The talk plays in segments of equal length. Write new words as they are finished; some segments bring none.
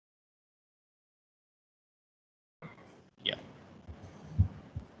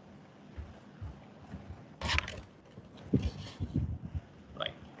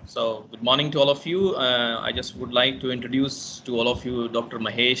So good morning to all of you. I just would like to introduce to all of you Dr.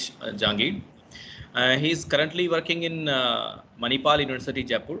 Mahesh Jangid. He is currently working in Manipal University,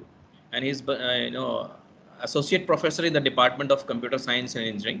 Jaipur, and he's associate professor in the Department of Computer Science and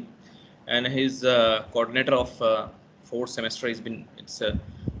Engineering, and he's coordinator of fourth semester.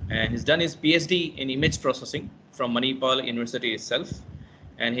 And he's done his PhD in image processing from Manipal University itself,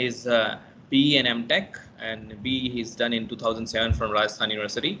 and his B and M Tech, and B he's done in 2007 from Rajasthan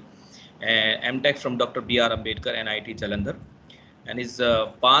University, and M Tech from Dr. B.R. Ambedkar and IIT Jalandhar. And his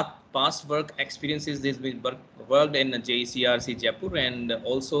past work experiences, he's been worked in JCRC Jaipur and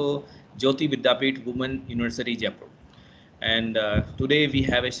also Jyoti Vidyapith Women University Jaipur. And today we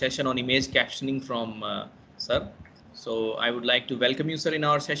have a session on image captioning from sir. So I would like to welcome you, sir, in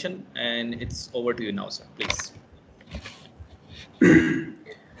our session, and it's over to you now, sir. Please.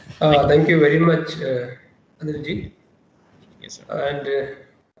 Thank you very much, Anilji. Yes, sir.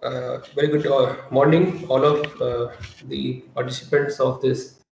 And very good morning, all of the participants of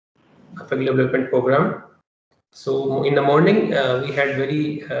this faculty development program. So in the morning, we had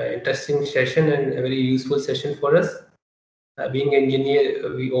very interesting session and a very useful session for us. Being an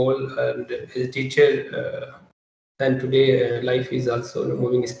engineer, we all, and as a teacher, and today life is also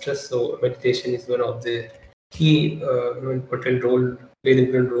moving stress. So meditation is one of the key important role, very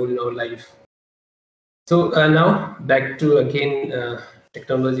important role in our life. So now back to again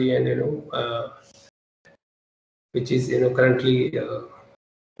technology, and which is currently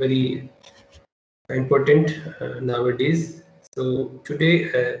very important nowadays. So today,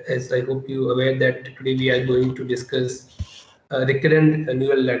 as I hope you are aware that today we are going to discuss recurrent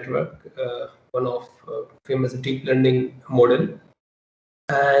neural network, one of famous deep learning model,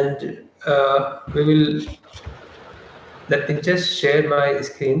 and we will. Let me just share my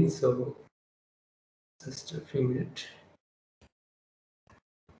screen. So just a few minutes.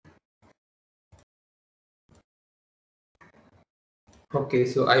 Okay,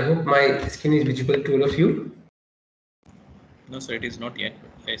 so I hope my screen is visible to all of you. No, sir, it is not yet.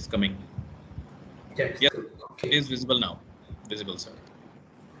 It's coming. Yes. Yep. Okay. It is visible now. Visible, sir.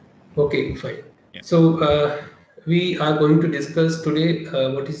 Okay, fine. Yeah. So we are going to discuss today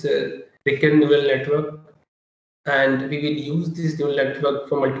what is a recurrent neural network, and we will use this neural network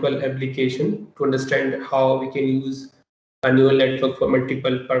for multiple applications to understand how we can use a neural network for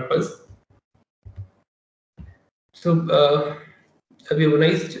multiple purpose. So we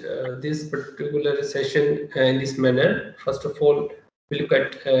organized this particular session in this manner. First of all, we look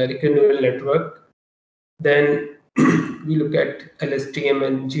at recurrent neural network. Then we look at LSTM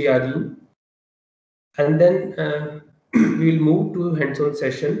and GRU. And then we will move to hands-on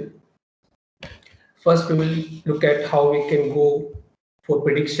session. First, we will look at how we can go for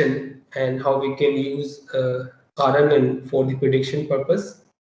prediction and how we can use RNN for the prediction purpose.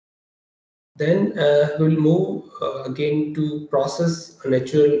 Then we'll move again to process a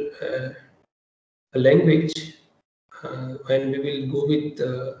natural language, and we will go with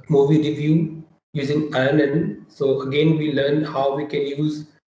movie review using RNN. So again, we learn how we can use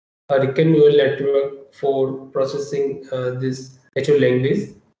a recurrent neural network for processing this natural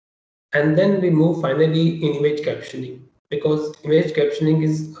language. And then we move finally in image captioning, because image captioning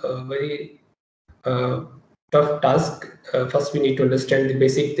is a very tough task. First, we need to understand the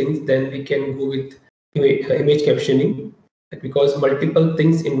basic things, then we can go with image captioning, because multiple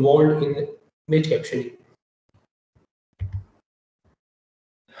things involved in image captioning.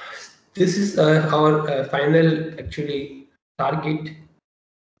 This is our final actually target.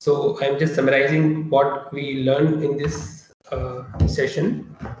 So I'm just summarizing what we learned in this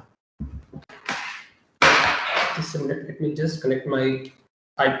session. Just a minute, let me just connect my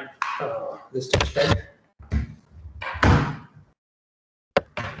this touchpad.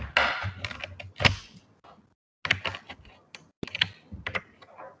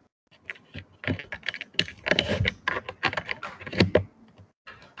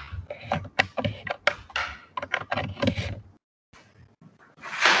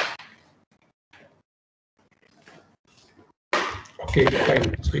 Okay,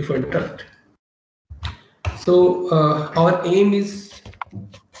 fine. Sorry for interrupt. So our aim is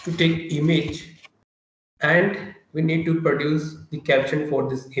to take image, and we need to produce the caption for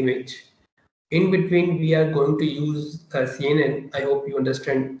this image. In between, we are going to use CNN. I hope you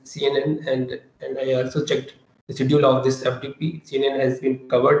understand CNN, and I also checked the schedule of this FTP. CNN has been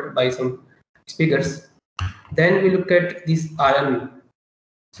covered by some speakers. Then we look at this RNN.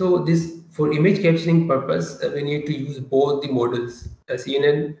 So this, for image captioning purpose, we need to use both the models,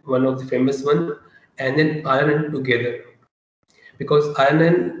 CNN, one of the famous one, and then RNN together, because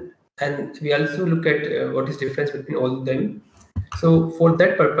RNN, and we also look at what is difference between all of them. So for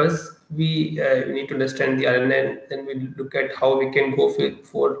that purpose, we need to understand the RNN. Then we look at how we can go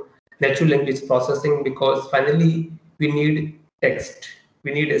for natural language processing, because finally we need text,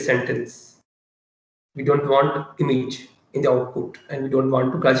 we need a sentence. We don't want image in the output, and we don't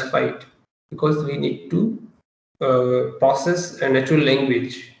want to classify it, because we need to process a natural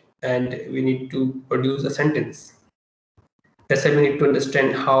language, and we need to produce a sentence. That's why we need to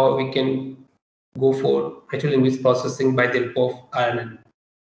understand how we can go for natural language processing by the help of RNN.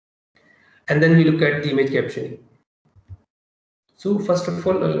 And then we look at the image captioning. So first of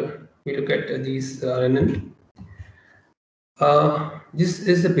all, we look at these RNN. This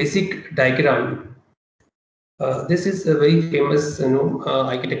is the basic diagram. This is a very famous,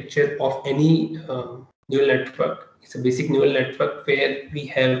 architecture of any neural network. It's a basic neural network where we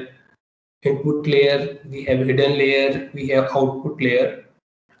have input layer, we have hidden layer, we have output layer.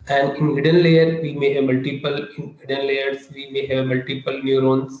 And in hidden layer, we may have multiple hidden layers, we may have multiple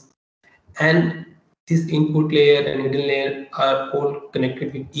neurons, and this input layer and hidden layer are all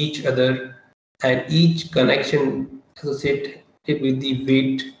connected with each other, and each connection associated with the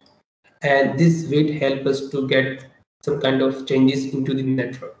weight, and this weight help us to get some kind of changes into the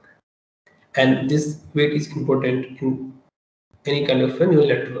network, and this weight is important in any kind of a neural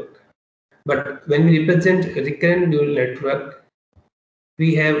network. But when we represent a recurrent neural network,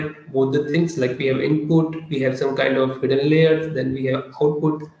 we have both the things, like we have input, we have some kind of hidden layers, then we have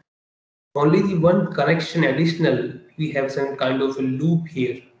output. Only the one connection additional, we have some kind of a loop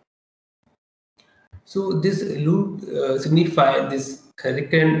here. So this loop signifies this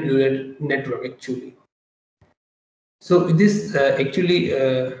recurrent neural network actually. So this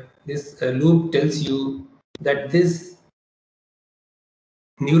this loop tells you that this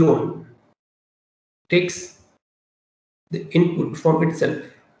neuron takes the input from itself.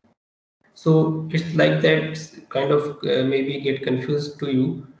 So it's like that kind of maybe get confused to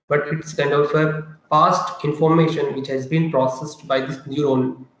you, but it's kind of a past information which has been processed by this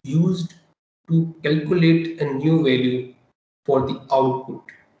neuron, used to calculate a new value for the output.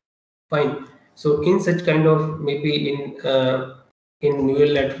 Fine. So in such kind of, maybe in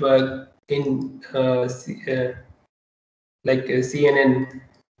neural network, in like CNN,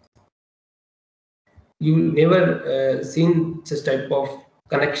 you never seen such type of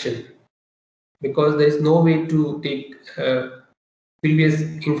connection, because there is no way to take previous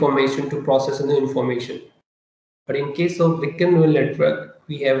information to process a new information. But in case of recurrent neural network,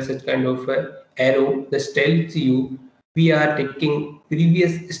 we have such kind of arrow that tells you we are taking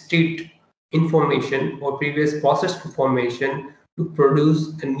previous state information or previous processed information to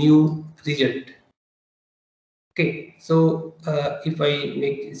produce a new result. Okay, so if I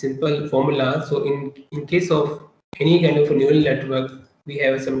make a simple formula, so in case of any kind of a neural network, we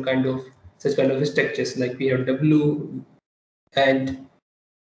have some kind of such kind of structures, like we have W, and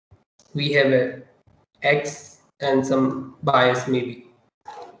we have a X and some bias maybe.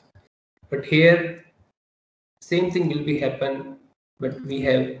 But here same thing will be happen, but we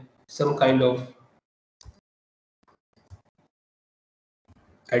have some kind of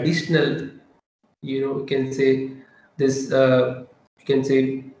additional, you can say this, you can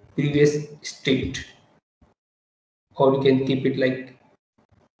say previous state, or you can keep it like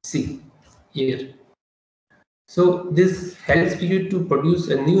C here. So this helps you to produce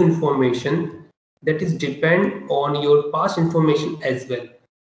a new information that is depend on your past information as well.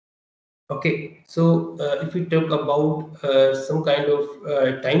 Okay, so if we talk about some kind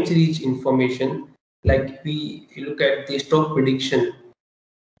of time series information, like we look at the stock prediction.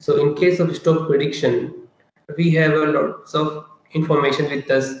 So in case of stock prediction, we have a lots of information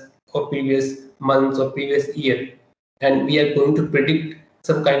with us for previous months or previous year, and we are going to predict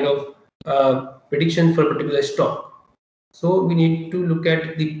some kind of prediction for a particular stock. So we need to look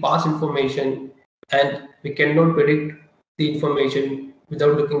at the past information, and we cannot predict the information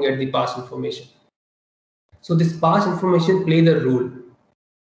without looking at the past information. So this past information play the role,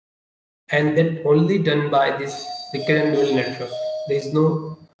 and that only done by this recurrent neural network. There is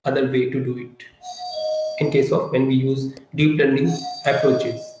no other way to do it in case of when we use deep learning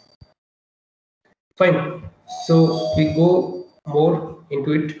approaches. Fine. So we go more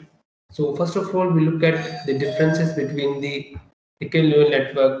into it. So first of all, we look at the differences between the recurrent neural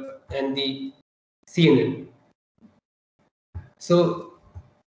network and the CNN. So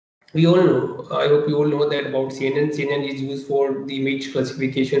we all know, I hope you all know that about CNN. CNN is used for the image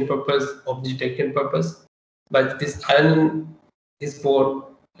classification purpose, object detection purpose, but this RNN is for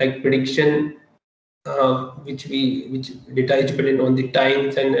like prediction, which data is dependent on the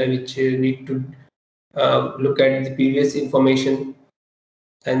times, and which need to look at the previous information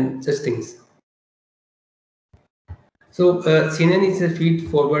and such things. So CNN is a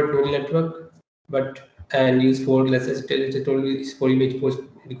feed-forward neural network, but and used for, let's say, I told you, is for image post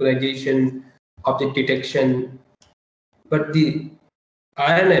recognition, object detection. But the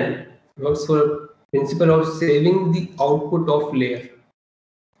INN works for principle of saving the output of layer.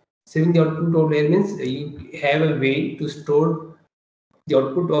 Saving the output of layer means you have a way to store the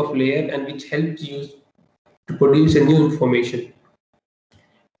output of layer and which helps you to produce a new information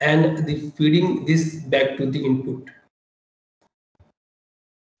and the feeding this back to the input.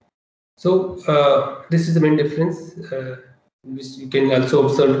 So this is the main difference, which you can also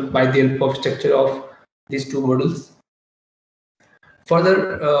observe by the help of structure of these two models.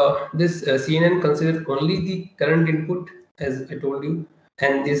 Further, this CNN considers only the current input, as I told you,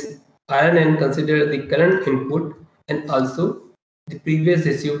 and this INN consider the current input and also the previous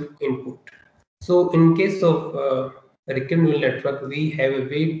received input. So in case of a recurrent neural network, we have a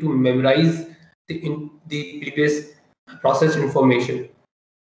way to memorize the previous processed information.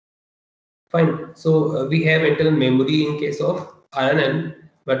 Fine. So we have internal memory in case of INN,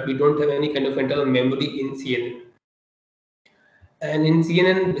 but we don't have any kind of internal memory in CNN. And in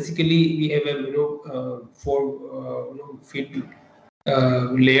CNN, basically we have a four feed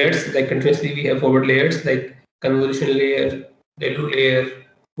layers. Like continuously, we have forward layers like convolution layer, ReLU layer,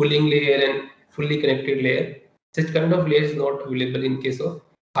 pooling layer, and fully connected layer. Such kind of layer is not available in case of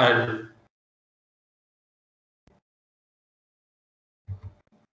INN.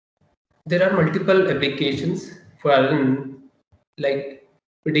 There are multiple applications for RNN, like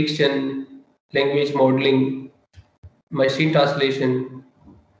prediction, language modeling, machine translation,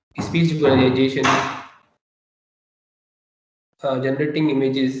 speech recognition, generating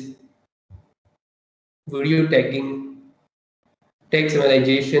images, video tagging, text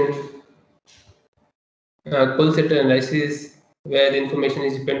summarization, call center analysis, where the information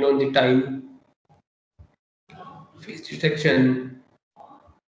is dependent on the time, face detection,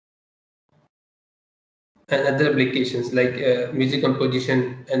 and other applications like music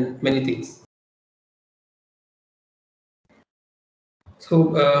composition and many things.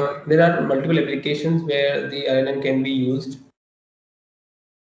 So there are multiple applications where the RNN can be used.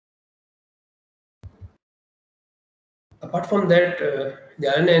 Apart from that, the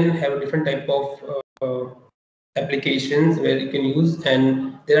RNN have a different type of applications where you can use,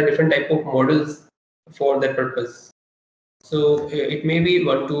 and there are different type of models for that purpose. So it may be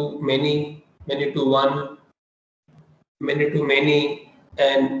one to many, many to one, many to many,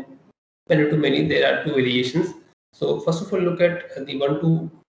 and many to many. There are two variations. So first of all, look at the one to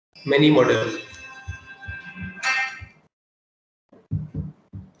many model.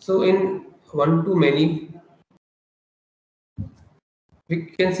 So in one to many, we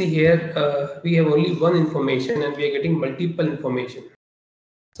can see here we have only one information and we are getting multiple information.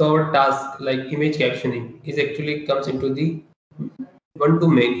 So our task like image captioning is actually comes into the one to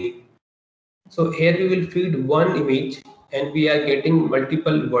many. So here we will feed one image and we are getting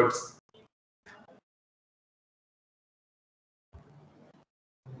multiple words.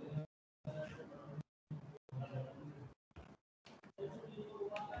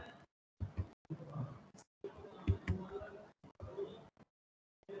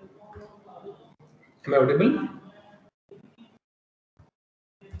 Am I audible?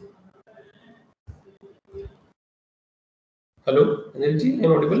 Hello, Energy,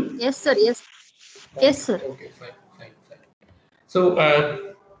 am I audible? Yes, sir. Yes. Yes, sir. Okay, fine. So as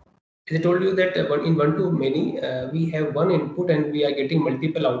I told you that in one to many, we have one input and we are getting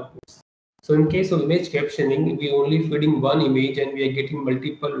multiple outputs. So in case of image captioning, we only feeding one image and we are getting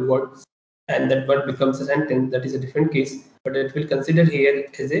multiple words, and that word becomes a sentence. That is a different case, but it will consider here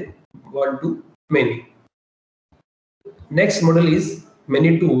as a one to many. Next model is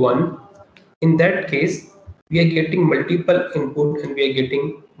many to one. In that case, we are getting multiple input and we are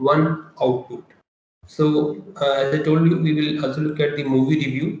getting one output. So as I told you, we will also look at the movie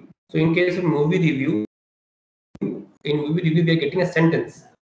review. So in case of movie review, in movie review we are getting a sentence,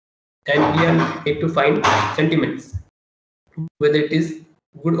 and we are need to find sentiments, whether it is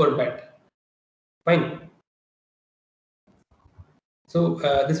good or bad. Fine. So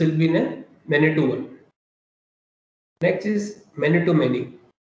this will be in a many to one. Next is many to many.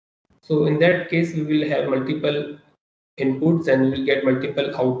 So in that case, we will have multiple inputs and we will get multiple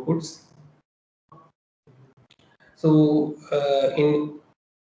outputs. So in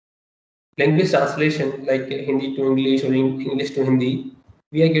language translation, like Hindi to English or English to Hindi,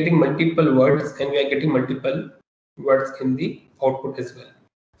 we are getting multiple words and we are getting multiple words in the output as well.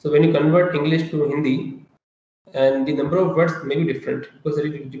 So when you convert English to Hindi, and the number of words may be different because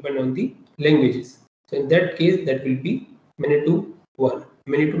it will depend on the languages. So in that case, that will be many to one,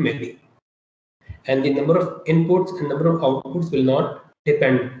 many to many. and the number of inputs and number of outputs will not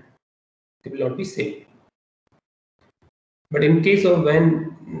depend. They will not be same. But in case of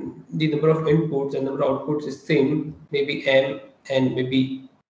when the number of inputs and number of outputs is same, maybe m and maybe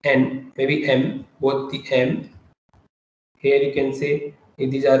n, maybe m, both the m. Here you can say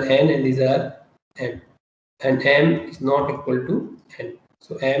these are n and these are m, and m is not equal to n.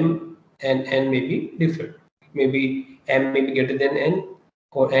 So m and n may be different. Maybe m may be greater than n,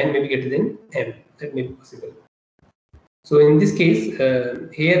 or n may be greater than m. That may be possible. So in this case,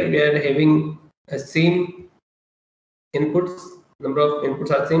 here we are having a same inputs, number of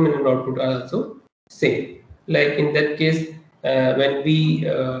inputs are same and number of outputs are also same. Like in that case, when we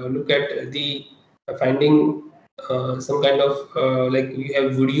look at the finding some kind of like you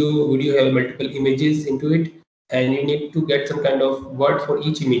have video have multiple images into it, and you need to get some kind of word for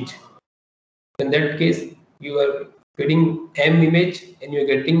each image. In that case, you are feeding m image and you are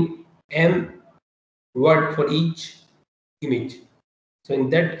getting m word for each image. So in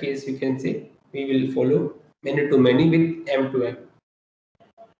that case, you can say we will follow many to many with m to m.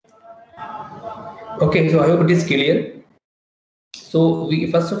 Okay, so I hope it is clear. So we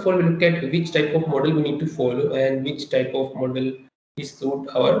first of all we look at which type of model we need to follow and which type of model is suit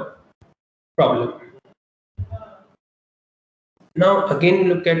our problem. Now again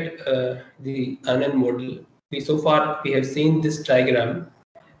look at the RNN model. So far we have seen this diagram,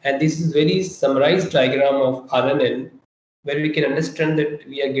 and this is very summarized diagram of RNN, where we can understand that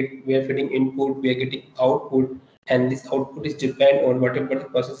we are feeding input, we are getting output, and this output is depend on whatever the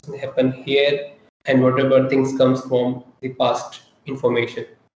processing happen here and whatever things comes from the past information.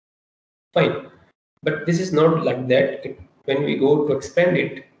 Fine, but this is not like that. When we go to expand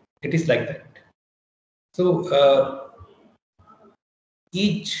it, it is like that. So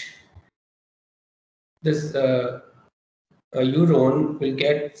each this neuron will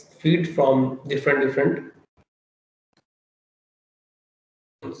get feed from different.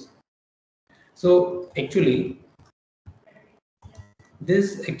 So actually,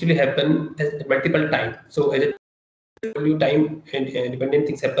 this actually happen at multiple time. So as I told you, time and dependent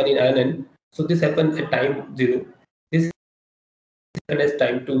things happen in RNN. So this happen at time 0. This happen as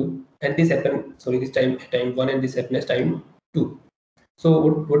time 2, and this happen this time 1, and this happen as time 2. So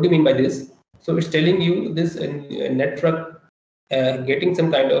what do you mean by this? So it's telling you this network getting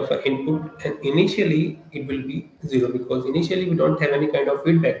some kind of input, and initially it will be 0 because initially we don't have any kind of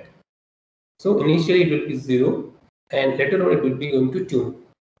feedback. So initially it will be 0, and later on it will be going to tune.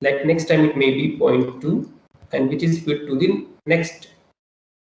 Like next time it may be 0.2, and which is fed to the next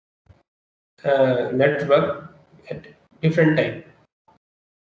network at different time.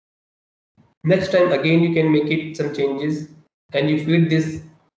 Next time again you can make it some changes, and you feed this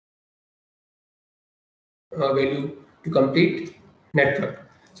value to complete network.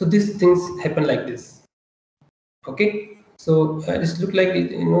 So these things happen like this. Okay, so just look like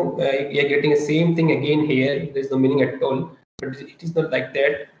you're getting the same thing again here. There's no meaning at all, but it is not like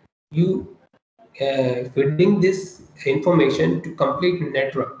that. You feeding this information to complete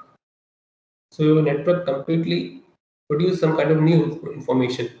network. So your network completely produce some kind of new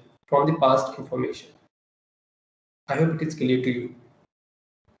information from the past information. I hope it is clear to you.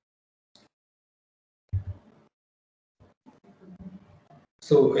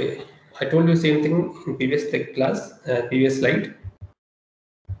 So I told you same thing in previous class, previous slide.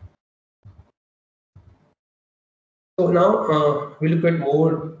 So now we look at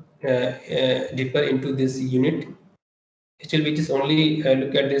more deeper into this unit. Actually, we just only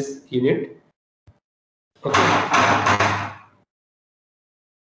look at this unit. Okay.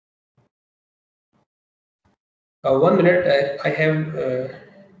 1 minute. I have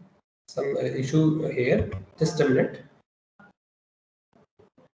some issue here. Just a minute.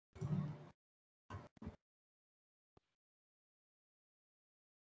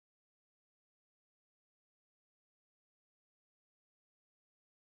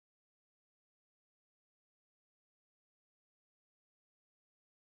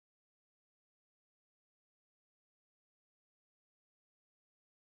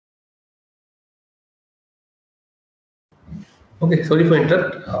 Okay, sorry for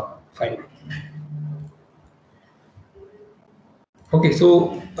interrupt. Fine. Okay,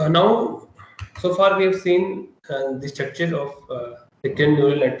 so now so far we have seen the structure of recurrent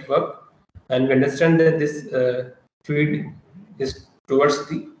neural network, and we understand that this feed is towards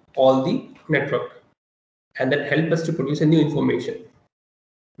the all the network, and that help us to produce a new information.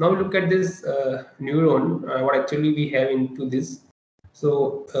 Now we look at this neuron. What actually we have into this.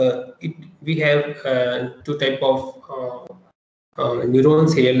 So we have two type of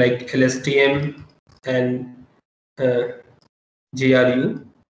neurons here, like LSTM and JRU.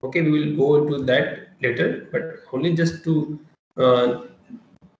 Okay, we will go into that later, but only just to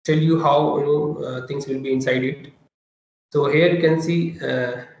tell you how things will be inside it. So here you can see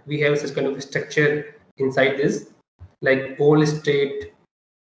we have such kind of structure inside this, like old state,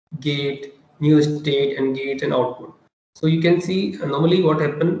 gate, new state, and gate and output. So you can see normally what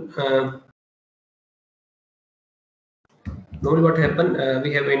happen.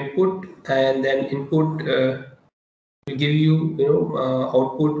 We have input, and then input will give you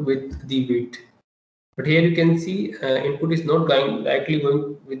output with the weight. But here you can see input is not going directly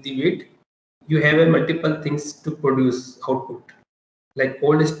going with the weight. You have a multiple things to produce output, like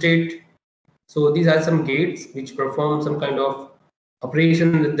old state. So these are some gates which perform some kind of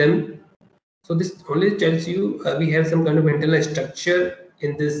operation with them. So this only tells you we have some kind of internal structure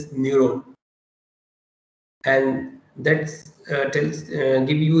in this neuron, and that tells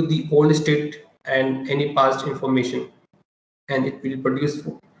give you the old state and any past information, and it will produce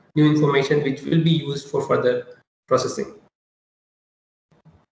new information which will be used for further processing.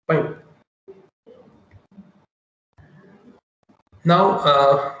 Fine.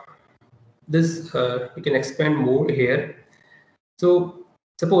 Now this we can expand more here. So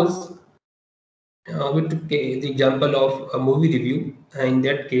suppose we took the example of a movie review. In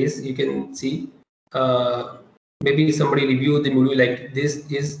that case, you can see maybe somebody reviewed the movie like this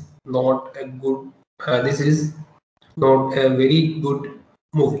is not a good, this is not a very good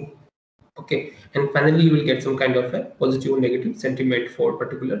movie. Okay, and finally you will get some kind of a positive or negative sentiment for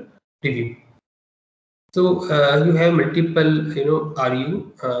particular review. So you have multiple,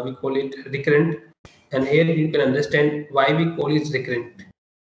 RU, we call it recurrent, and here you can understand why we call it recurrent.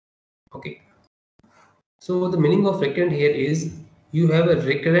 Okay, so the meaning of recurrent here is you have a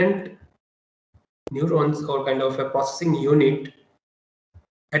recurrent neurons or kind of a processing unit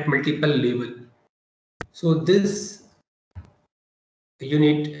at multiple level. So this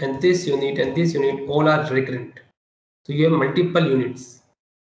unit and this unit and this unit all are recurrent. So you have multiple units.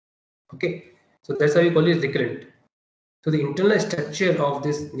 Okay, so that's why we call it recurrent. So the internal structure of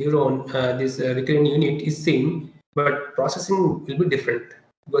this neuron, this recurrent unit is same, but processing will be different,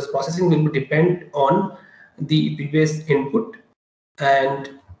 because processing will be depend on the previous input,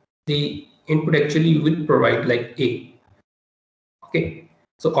 and the input actually you will provide like A. Okay,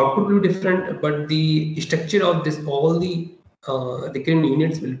 so output will be different, but the structure of this all the recurrent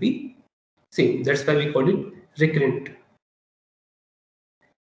units will be same. That's why we call it recurrent.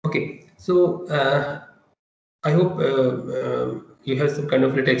 Okay, so I hope you have some kind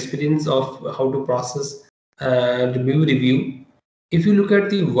of little experience of how to process review. If you look at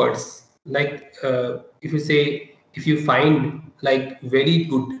the words, like if you say, if you find like very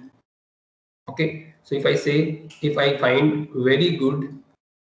good, okay. So if I say, if I find very good,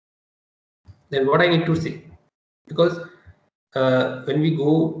 then what I need to say? Because when we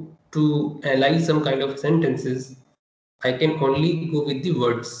go to analyze some kind of sentences, I can only go with the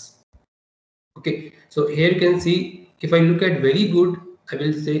words. Okay, so here you can see, if I look at very good, I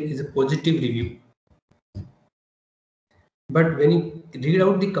will say is a positive review. But when you read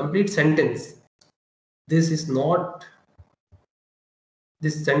out the complete sentence, this is not,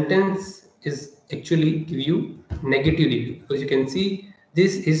 this sentence is actually give you negative review, because you can see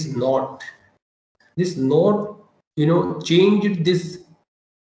this is not, this not, changed this,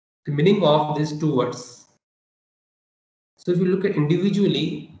 the meaning of these two words. So if you look at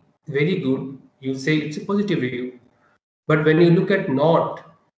individually, very good, you say it's a positive review. But when you look at not,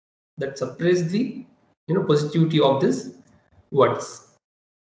 that suppress the positivity of this words.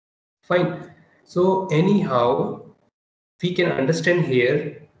 Fine. So anyhow, we can understand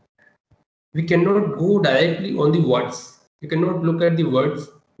here, we cannot go directly on the words. You cannot look at the words,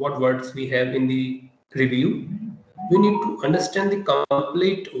 what words we have in the review. We need to understand the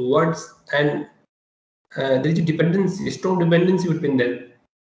complete words, and there is a dependency, strong dependency between them.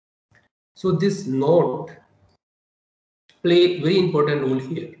 So this note play very important role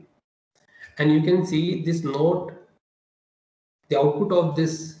here. And you can see this note, the output of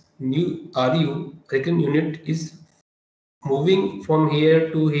this new RU, recurrent unit, is moving from here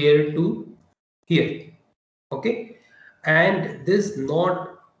to here to here. Okay, and this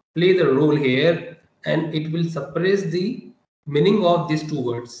not play the role here, and it will suppress the meaning of these two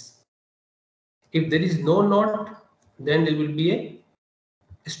words. If there is no not, then there will be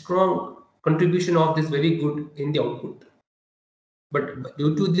a strong contribution of this very good in the output. But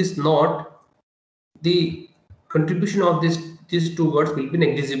due to this not, the contribution of these two words will be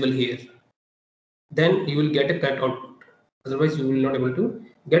negligible here. Then you will get a cut output. Otherwise, you will not able to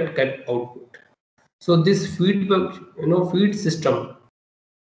get cut output. So this feedback, feed system,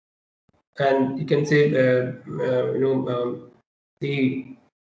 and you can say, the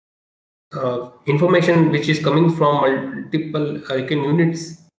information which is coming from multiple recurrent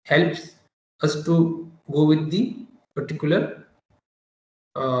units helps us to go with the particular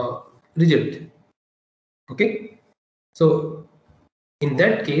result. Okay, so in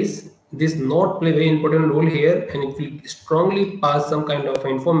that case this not play very important role here, and it will strongly pass some kind of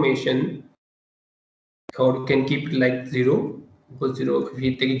information, or you can keep it like 0, because 0, if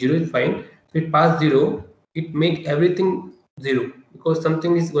we take 0 is fine. If it pass 0, it make everything 0, because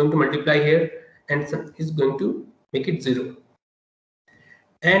something is going to multiply here and some is going to make it 0.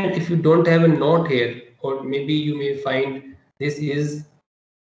 And if you don't have a note here, or maybe you may find this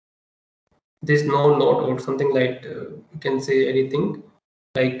no note or something like you can say anything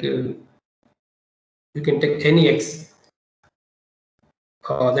like you can take any x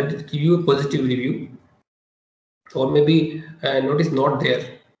that will give you a positive review, or maybe note is not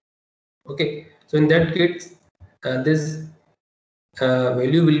there. Okay, so in that case this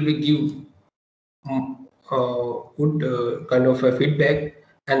value will be give good kind of a feedback,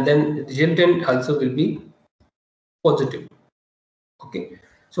 and then resultant also will be positive. Okay,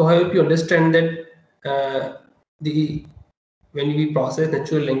 so I hope you understand that the when we process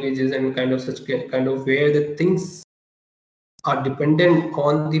natural languages and kind of such kind of where the things are dependent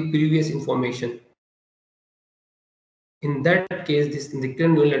on the previous information, in that case this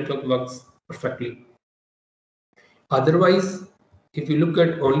recurrent neural network works perfectly. Otherwise, if you look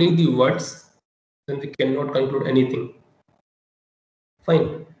at only the words, then we cannot conclude anything.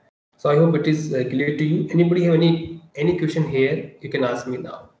 Fine. So I hope it is clear to you. Anybody have any question here? You can ask me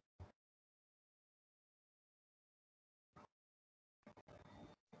now.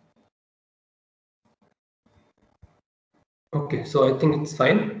 Okay, so I think it's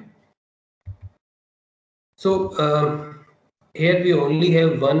fine. So here we only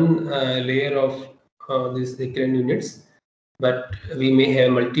have one layer of these recurrent units, but we may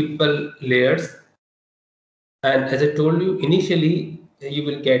have multiple layers. And as I told you initially, you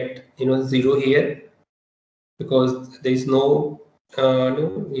will get 0 here, because there is no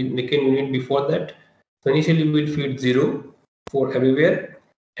recurrent unit before that. So initially we will feed 0 for everywhere,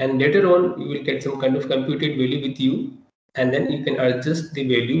 and later on you will get some kind of computed value with you, and then you can adjust the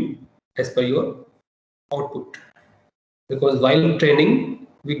value as per your output, because while training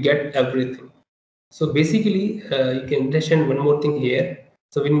we get everything. So basically you can understand one more thing here.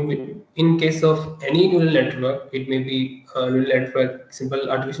 So in case of any neural network, it may be a neural network, simple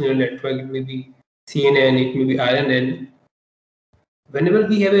artificial neural network, it may be CNN, it may be RNN. Whenever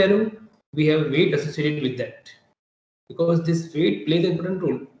we have arrow, we have weight associated with that, because this weight plays an important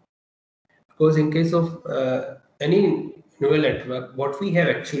role. Because in case of any neural network, what we have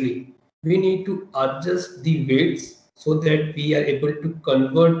actually, we need to adjust the weights so that we are able to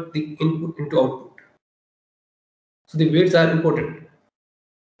convert the input into output. So the weights are important.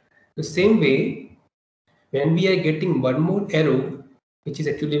 The same way, when we are getting one more arrow, which is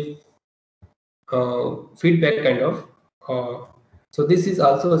actually feedback kind of, so this is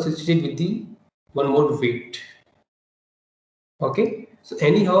also associated with the one more weight. Okay, so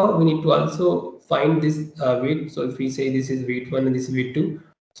anyhow we need to also find this weight. So if we say this is weight 1 and this is weight 2,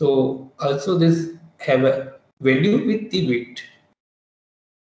 so also this have a value with the weight.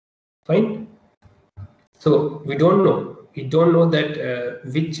 Fine. So we don't know that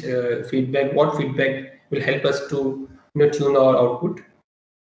which feedback, what feedback will help us to tune our output.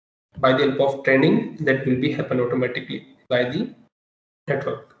 By the help of training, that will be happen automatically by the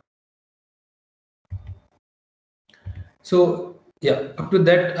network. So yeah, up to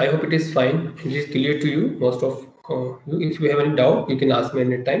that I hope it is fine. It is clear to you, most of you. If you have any doubt, you can ask me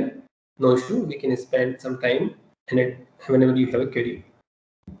anytime. No issue. We can spend some time and whenever you have a query.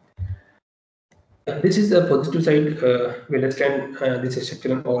 This is a positive side. We understand this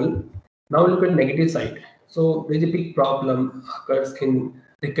structure and all. Now look at negative side. So there is a big problem occurs in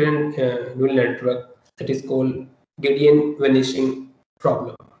recurrent neural network, that is called gradient vanishing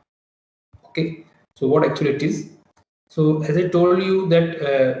problem. Okay, so what actually it is? So as I told you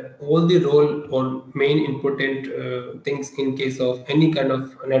that all the role or main important things in case of any kind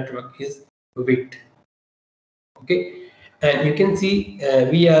of network is weight. Okay, and you can see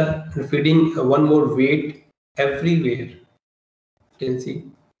we are feeding one more weight everywhere. You can see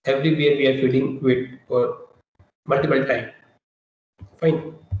everywhere we are feeding weight for multiple time.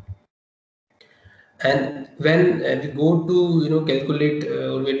 Fine. And when we go to calculate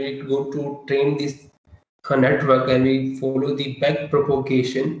or when we go to train this network and we follow the back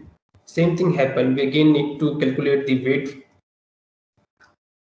propagation, same thing happen. We again need to calculate the weight.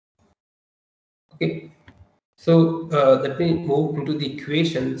 Okay, so let me move into the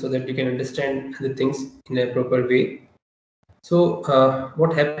equation so that you can understand the things in a proper way. So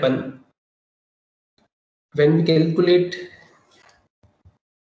what happened? when we calculate,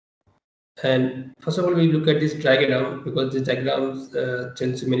 and first of all we look at this diagram, because this diagram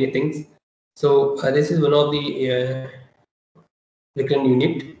tells you many things. So this is one of the recurrent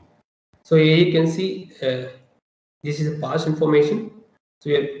unit. So here you can see this is a pass information. So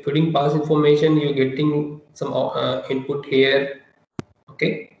you're putting pass information, you're getting some input here,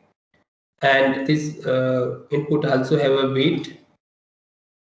 okay, and this input also have a weight,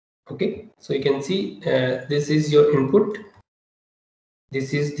 okay. So you can see this is your input,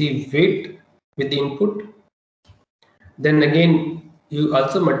 this is the weight with the input. Then again you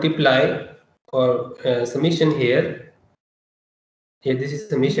also multiply or summation here. Here this is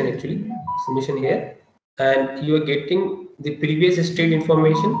summation, actually summation here, and you are getting the previous state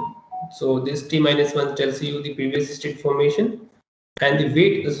information. So this t minus 1 tells you the previous state information and the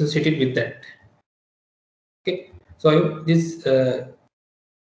weight associated with that, okay. So I hope this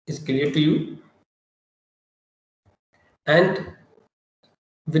is clear to you, and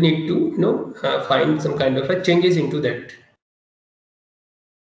we need to find some kind of a changes into that,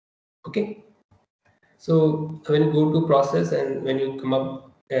 okay. So when you go to process and when you come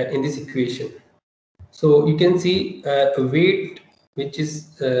up in this equation, so you can see a weight which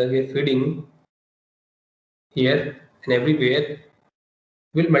is we are feeding here and everywhere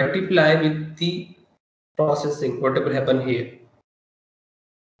will multiply with the processing, whatever happen here,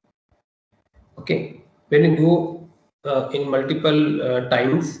 okay. When you go in multiple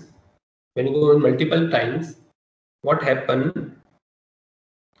times, when you go in multiple times, what happen,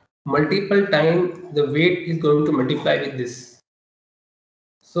 multiple time the weight is going to multiply with this.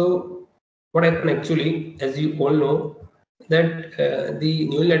 So what happen actually, as you all know, that the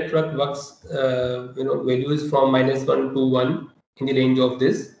neural network works values from -1 to 1 in the range of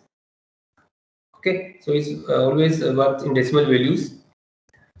this, okay. So it's always works in decimal values.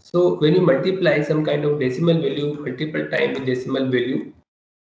 So when you multiply some kind of decimal value multiple time with decimal value,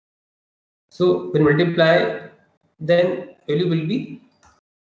 so when multiply, then value will be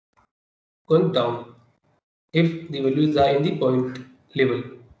going down if the values are in the point level.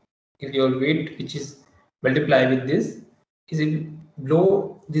 If your weight which is multiply with this is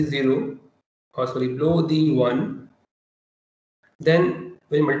below the 0, or sorry below the 1, then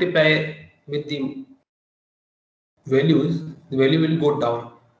when you multiply with the values, the value will go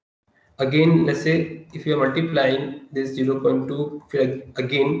down. Again, let's say if you are multiplying this 0.2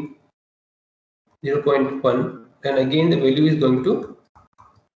 again 0.1, then again the value is going to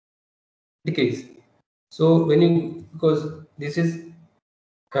decrease. So when you, because this is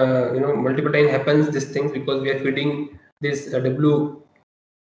multiple time happens this things, because we are feeding this w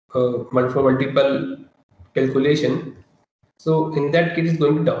for multiple calculation. So in that case, it's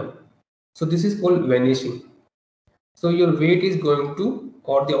going to down. So this is called vanishing. So your weight is going to,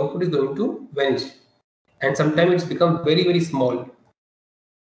 or the output is going to vanish, and sometimes it's become very small.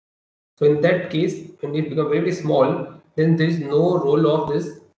 So in that case, when it become very small, then there is no role of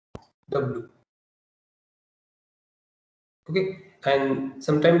this w, okay. And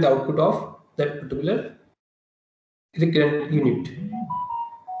sometimes the output of that particular recurrent unit,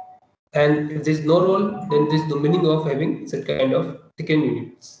 and if there is no role, then this is the meaning of having such kind of recurrent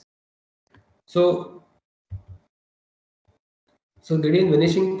units. So getting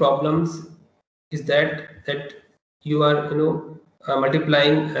vanishing problems is that you are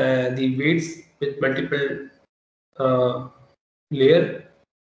multiplying the weights with multiple uh, layer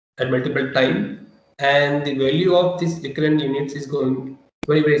at multiple time, and the value of this recurrent units is going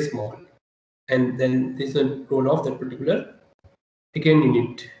very small, and then this is a role of that particular recurrent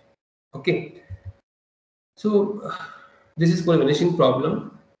unit, okay. So this is called vanishing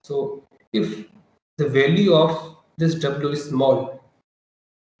problem. So if the value of this w is small,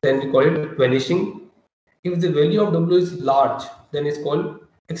 then we call it vanishing. If the value of w is large, then it's called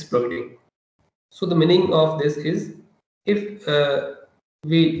exploiting. So the meaning of this is, if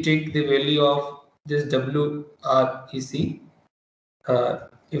we take the value of this w rec,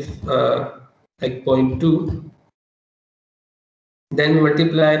 if like 0.2, then we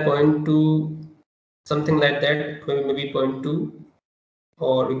multiply 0.2 something like that, maybe 0.2,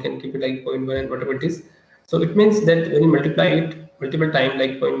 or we can keep it like 0.1 and whatever it is. So it means that when you multiply it multiple time,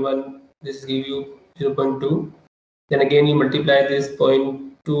 like 0.1, this give you 0.2, then again you multiply this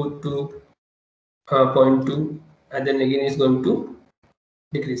 0.2 to 0.2, and then again it's going to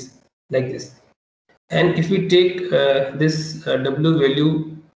decrease like this. And if we take this w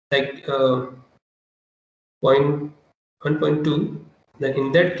value like 1.2, then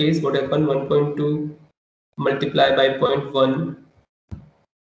in that case what happen, 1.2 multiply by 0.1,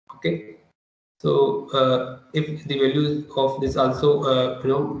 okay. So if the value of this also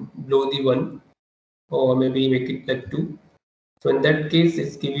below the 1, or maybe make it like 2. So in that case,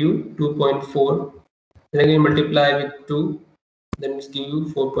 it's give you 2.4. Then again multiply with 2, then it's give you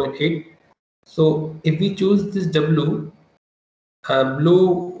 4.8. So if we choose this W,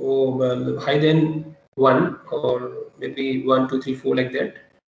 blue higher than 1 or maybe 1, 2, 3, 4 like that.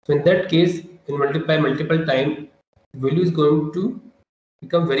 So in that case, when multiply multiple time, value is going to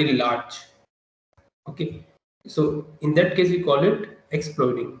become very large. Okay, so in that case we call it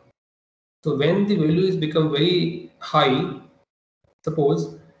exploding. So when the value is become very high,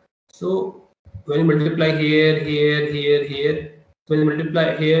 suppose, so when you multiply here, when you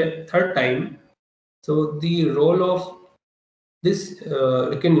multiply here third time, so the role of this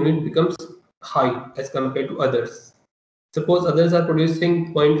recurrent unit becomes high as compared to others. Suppose others are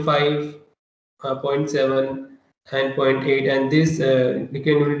producing 0.5, 0.7 and zero point 0.8, and this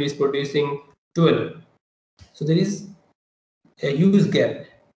recurrent unit is producing 12. So there is a huge gap,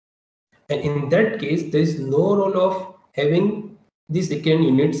 and in that case there is no role of having these recurrent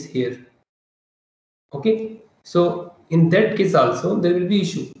units here. Okay, so in that case also there will be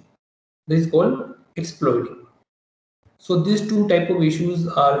issue. This is called exploiting. So these two type of issues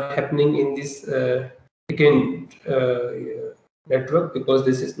are happening in this recurrent network, because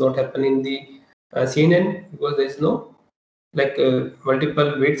this is not happening in the CNN, because there is no like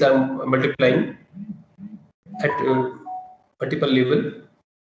multiple weights are multiplying at multiple level,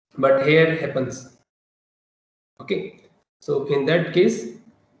 but here happens. Okay, so in that case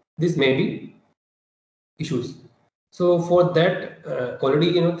this may be issues. So for that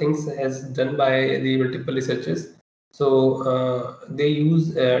already things has done by the multiple researchers. So they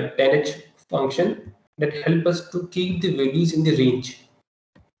use a 10H function that help us to keep the values in the range.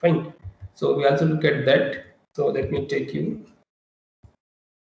 Fine. So we also look at that. So let me take you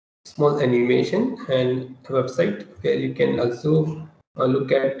small animation and a website where you can also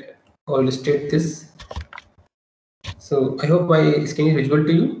look at or illustrate this. So I hope my screen is visible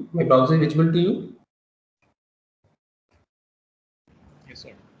to you. My browser is visible to you. Yes,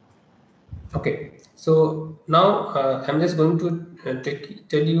 sir. Okay, so now I'm just going to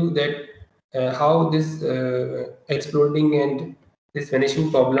tell you that how this exploding and this vanishing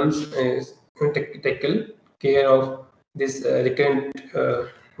problems is going to tackle care of this recurrent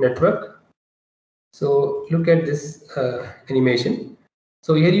network. So look at this animation.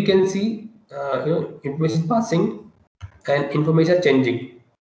 So here you can see information passing and information changing.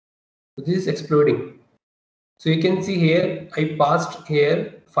 So this is exploding. So you can see here I passed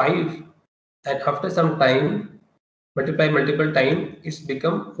here 5, and after some time multiple time it's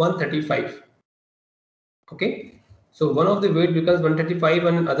become 135. Okay, so one of the weight becomes 135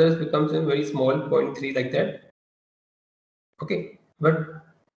 and others becomes a very small 0.3 like that. Okay, but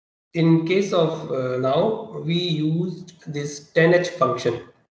in case of now we used this 10H function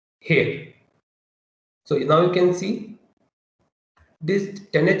here. So now you can see this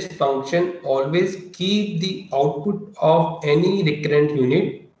 10H function always keep the output of any recurrent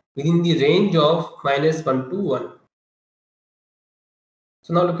unit within the range of -1 to 1.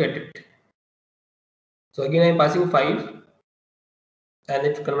 So now look at it. So again I'm passing 5 and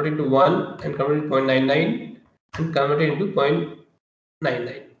it's converted to 1 and converted to 0.99 and converted into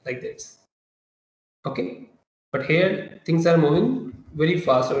 0.99 like this. Okay, but here things are moving very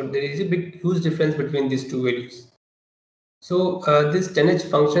fast, so there is a big huge difference between these two values. So this 10H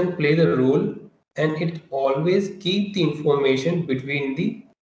function plays a role, and it always keep the information between the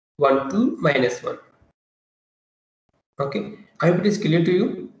 1 to -1. Okay, I hope it is clear to you.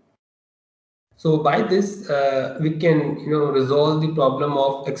 So by this we can resolve the problem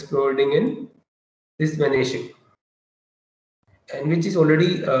of exploding and this vanishing, and which is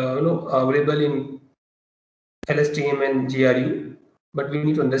already available in LSTM and GRU, but we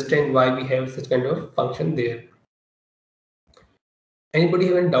need to understand why we have such kind of function there. Anybody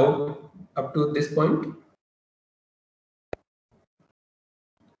have any doubt up to this point?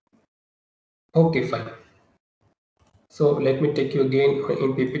 Okay, fine. So let me take you again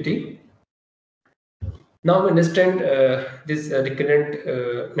in PPT. Now we understand this recurrent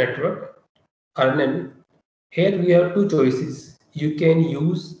network, RNN. Here we have two choices. You can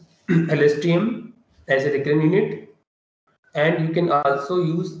use LSTM as a recurrent unit, and you can also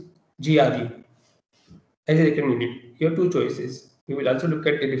use GRU as a recurrent unit. You have two choices. We will also look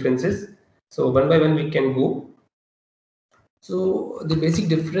at the differences. So one by one we can go. So the basic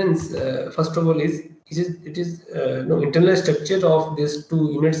difference, first of all, is internal structure of these two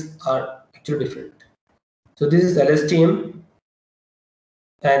units are actually different. So this is LSTM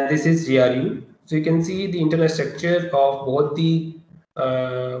and this is GRU. So you can see the internal structure of both the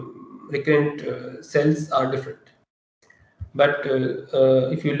recurrent cells are different. But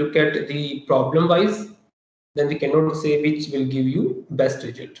if you look at the problem wise, then we cannot say which will give you best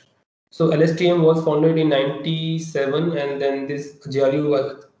result. So LSTM was founded in 97, and then this GRU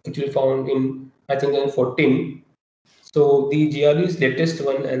was actually found in, I think, in 14. So the GRU is latest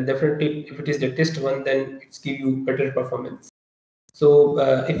one, and definitely if it is latest one, then it's give you better performance. So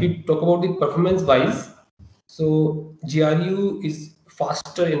if you talk about the performance wise, so GRU is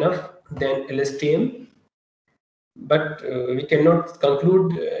faster enough than LSTM, but we cannot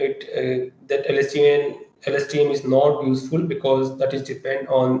conclude that LSTM is not useful, because that is depend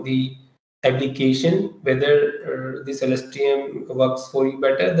on the application, whether this LSTM works for you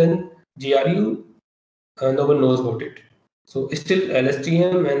better than GRU. No one knows about it. So still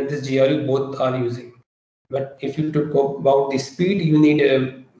LSTM and this GRU both are using. But if you talk about the speed, you need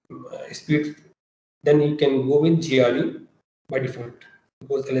a speed, then you can go with GRU by default,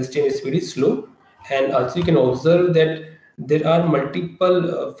 because LSTM speed is slow. And also you can observe that there are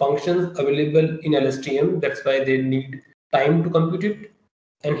multiple functions available in LSTM. That's why they need time to compute it.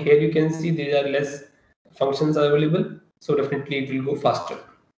 And here you can see there are less functions available. So definitely it will go faster.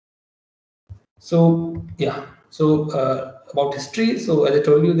 So yeah, so about history. So as I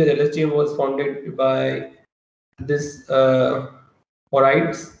told you, that LSTM was founded by this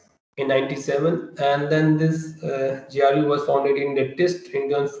Horites in 97, and then this GRU was founded in the test in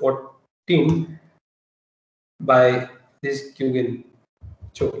 2014 by this Kyugin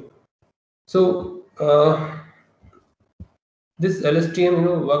Cho. So this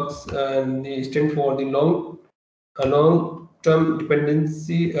LSTM, works and they stand for the long-term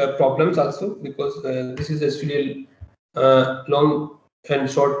dependency problems also, because this is actually a long and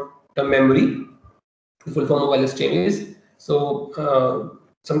short-term memory. The full form of LSTM is. So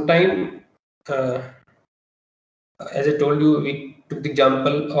sometime, as I told you, we took the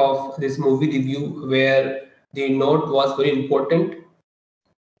example of this movie review where the note was very important.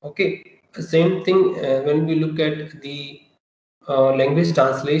 Okay, same thing when we look at the language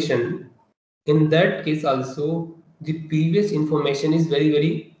translation. In that case also, the previous information is very,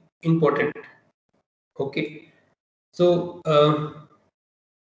 very important. Okay, so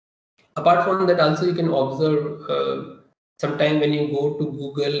apart from that, also you can observe sometime when you go to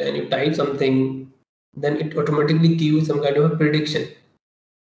Google and you type something, then it automatically gives you some kind of a prediction.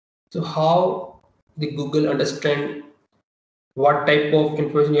 So how the Google understand what type of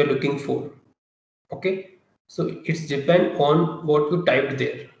information you're looking for? Okay, so it's depend on what you typed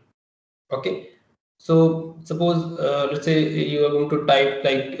there. Okay, so suppose let's say you are going to type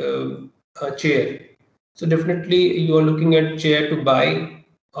like a chair, so definitely you are looking at chair to buy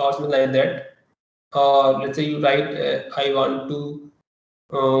or something like that. Or let's say you write I want to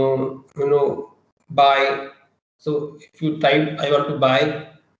buy. So if you type I want to buy,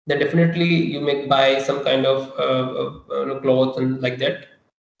 then definitely you may buy some kind of clothes and like that.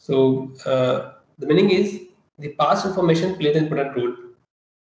 So the meaning is the past information plays an important role.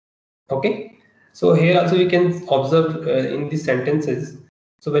 Okay, so here also you can observe in these sentences.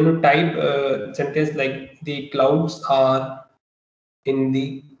 So when you type a sentence like the clouds are in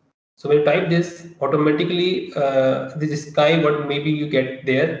the, so when you type this, automatically this sky, what maybe you get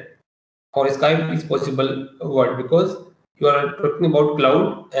there, or sky is possible word, because you are talking about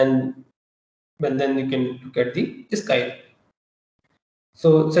cloud, and then you can look at the sky.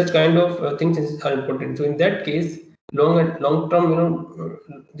 So such kind of things are important. So in that case, long term,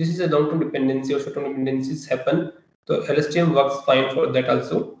 this is a long term dependency or short term dependencies happen. So LSTM works fine for that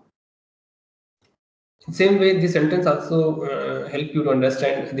also. Same way, the sentence also help you to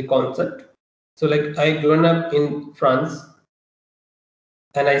understand the concept. So like I grown up in France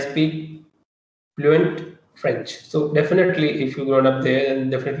and I speak fluent French. So definitely, if you grown up there, then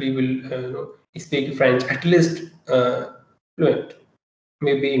definitely will speak French at least fluent.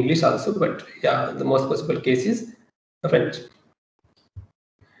 Maybe English also, but yeah, the most possible case is French.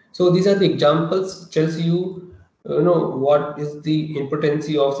 So these are the examples tells you, what is the importance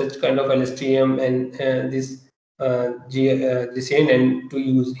of such kind of LSTM and this the CNN to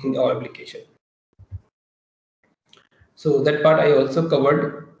use in our application. So that part I also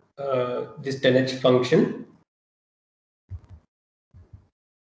covered this 10H function.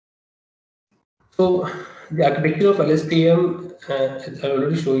 So the architecture of LSTM, I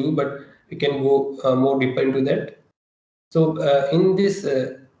already show you, but we can go more deeper into that. So in this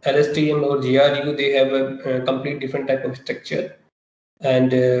LSTM or GRU, they have a complete different type of structure,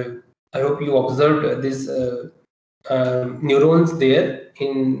 and I hope you observed this neurons there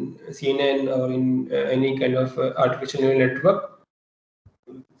in CNN or in any kind of artificial neural network.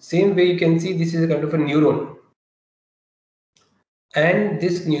 Same way you can see this is a kind of a neuron, and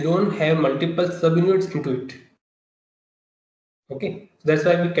this neuron have multiple subunits into it. Okay, so that's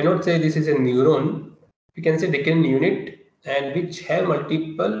why we cannot say this is a neuron. We can say Deccan unit, and which have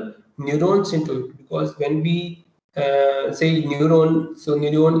multiple neurons into it, because when we say neuron, so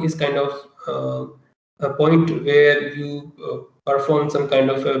neuron is kind of a point where you perform some kind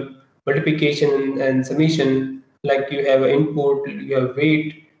of a multiplication and summation, like you have an input, you have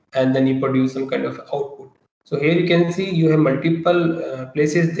weight, and then you produce some kind of output. So here you can see you have multiple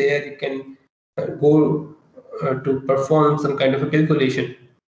places there you can go to perform some kind of a calculation.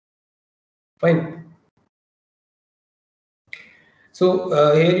 Fine.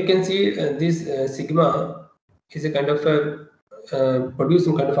 So here you can see this sigma is a kind of a produce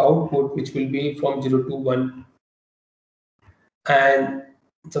some kind of output which will be from 0 to 1, and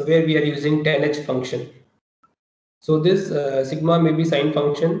so where we are using 10h function. So this sigma may be sine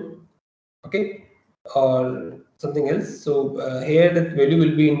function, okay, or something else. So here the value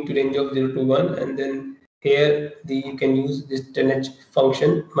will be into range of 0 to 1, and then here you can use this 10h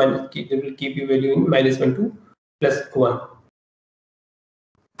function, they will keep you value in -1 to +1.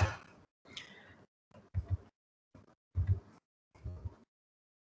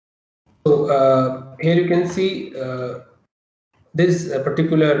 So here you can see this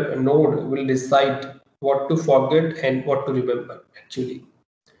particular node will decide what to forget and what to remember actually.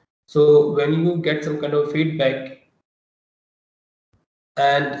 So when you get some kind of feedback,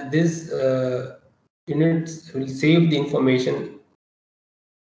 and this units will save the information,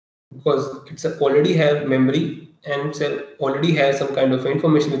 because it's already have memory and it's already has some kind of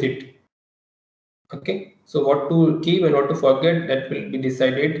information with it. Okay, so what to keep and what to forget, that will be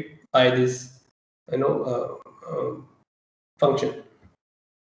decided by this function.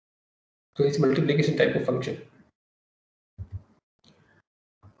 So it's multiplication type of function.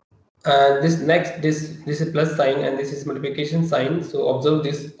 And this is plus sign and this is multiplication sign. So observe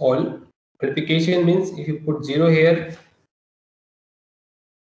this all. Multiplication means if you put 0 here,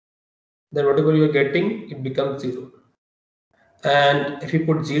 then whatever you are getting, it becomes 0. And if you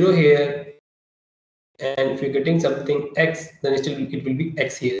put 0 here, and if you're getting something x, then it will be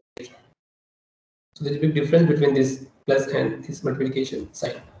x here. So there's a big difference between this plus and this multiplication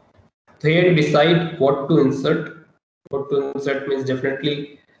sign. So here you decide what to insert. What to insert means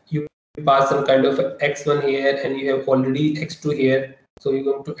definitely you pass some kind of x1 here, and you have already x2 here, so you're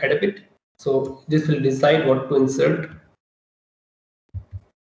going to add up it. So this will decide what to insert.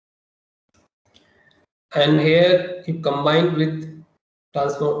 And here you combine with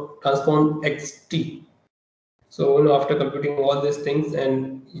transform xt. So after computing all these things,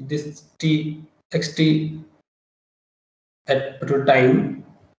 and this xt at particular time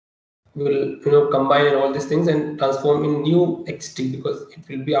will combine all these things and transform in new xt, because it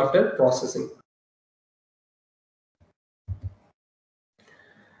will be after processing.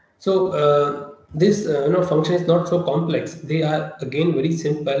 So this function is not so complex. They are again very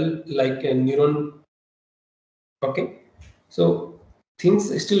simple, like a neuron. Okay, so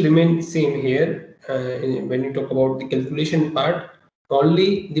things still remain same here. When you talk about the calculation part,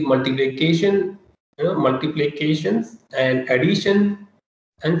 only the multiplications and addition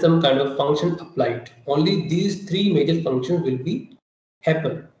and some kind of function applied. Only these three major functions will be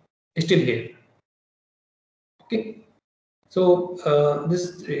happen still here. Okay. So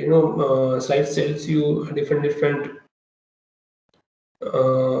this slide tells you different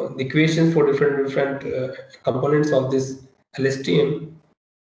equations for different components of this LSTM.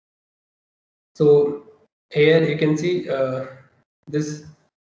 So here you can see this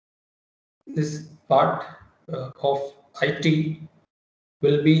part of IT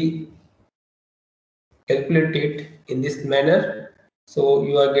will be calculated in this manner. So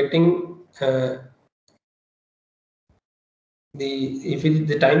you are getting if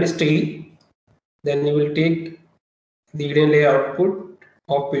the time is t, then you will take the hidden layer output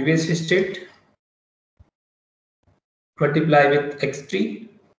of previous state, multiply with xt,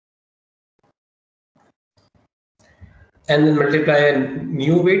 and then multiply a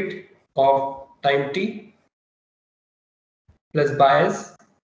new bit of time t plus bias.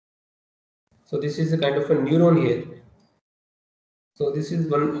 So this is a kind of a neuron here. So this is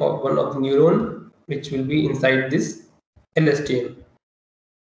one of the neuron which will be inside this LSTM.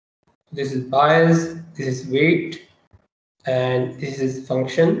 This is bias, this is weight, and this is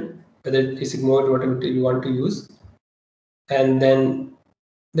function, whether it is ignored, whatever you want to use. And then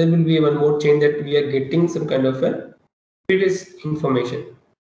there will be one more change, that we are getting some kind of a previous information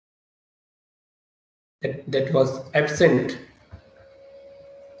that was absent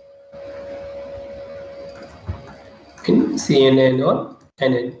in CNN or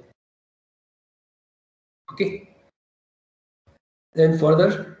NN. Okay. Then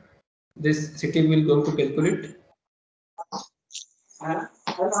further, this city will go to calculate.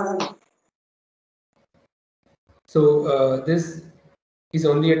 So this is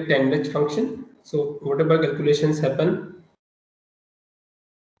only a 10 function. So whatever calculations happen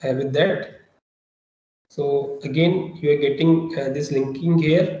with that. So again, you are getting this linking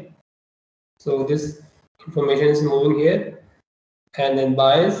here. So this information is moving here, and then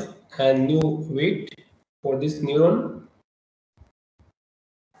bias and new weight for this neuron,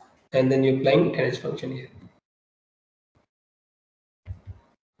 and then you're applying 10H function here.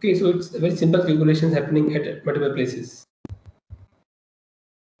 Okay, so it's a very simple calculations happening at multiple places.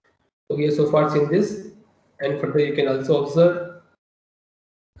 So we have so far seen this, and further you can also observe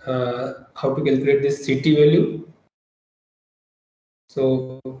how to calculate this CT value.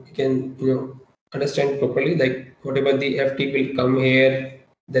 So you can understand properly, like whatever the FT will come here,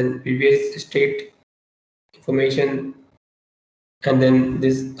 then previous state information, and then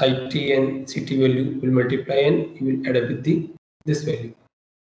this IT and CT value will multiply and you will add up with this value.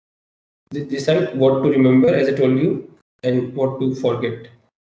 Decide what to remember, as I told you, and what to forget.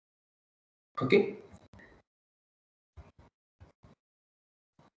 Okay,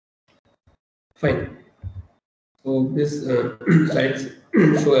 fine. So this slides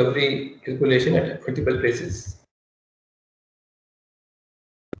show every calculation at multiple places.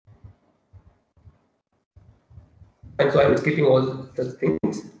 And so I'm skipping all the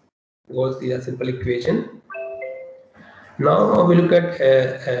things because these are simple equation. Now we look at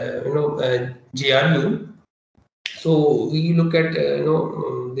GRU. So we look at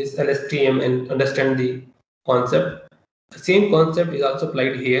this LSTM and understand the concept. The same concept is also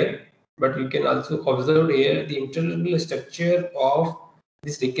applied here, but you can also observe here the internal structure of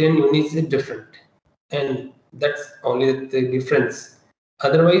this recurrent units is different, and that's only the difference.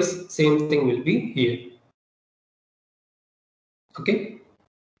 Otherwise, same thing will be here. Okay,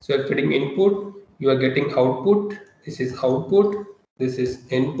 so you're feeding input, you are getting output. This is output, this is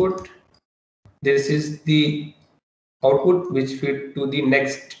input, this is the output which feed to the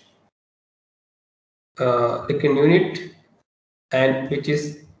next recurrent unit, and which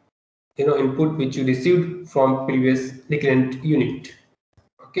is input which you received from previous recurrent unit.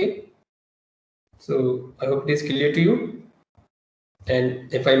 Okay, so I hope it is clear to you.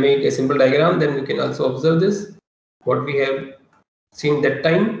 And if I make a simple diagram, then we can also observe this. What we have seen that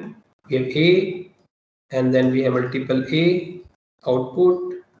time, we have A, and then we have multiple A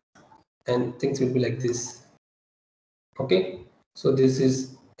output, and things will be like this. Okay, so this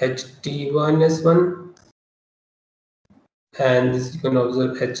is HT1S1, and this you can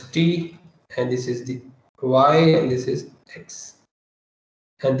observe HT, and this is the Y, and this is X,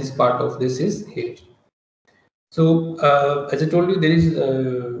 and this part of this is here. So as I told you, there is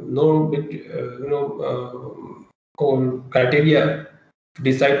no bit or criteria to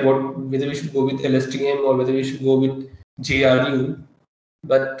decide whether we should go with LSTM or whether we should go with GRU.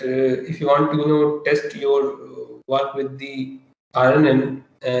 But if you want to test your work with the RNN,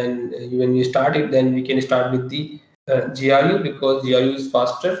 and when you start it, then we can start with the GRU, because GRU is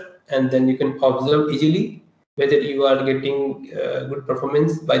faster, and then you can observe easily whether you are getting good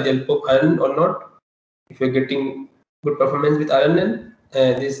performance by the help of RNN or not. If you're getting good performance with RNN,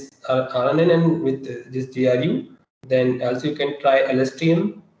 this RNN and with this GRU, then also you can try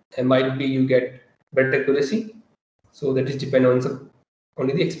LSTM, and might be you get better accuracy. So that is depend on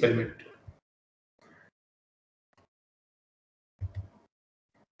only the experiment.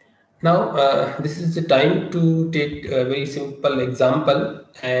 Now this is the time to take a very simple example,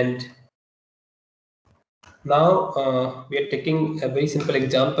 and now we are taking a very simple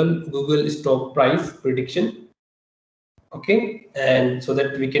example, Google stock price prediction. Okay, and so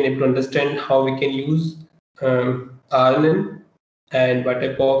that we can able to understand how we can use RNN and what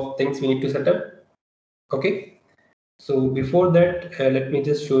type of things we need to set up. Okay, so before that, let me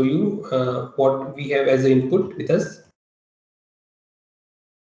just show you what we have as an input with us.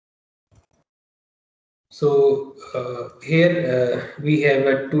 So here we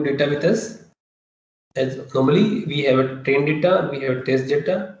have two data with us. As normally we have a train data, we have test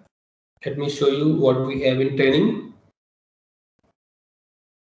data. Let me show you what we have in training.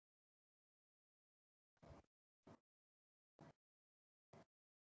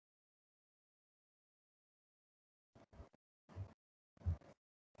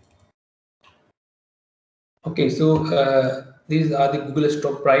 Okay, so these are the Google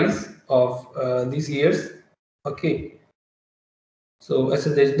stock price of these years. Okay, so as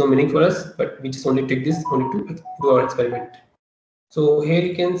there is no meaning for us, but we just only take this only to do our experiment. So here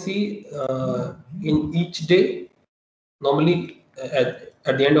you can see in each day, normally at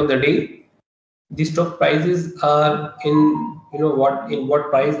the end of the day, the stock prices are in what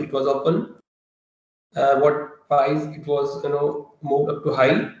price it was open, what price it was moved up to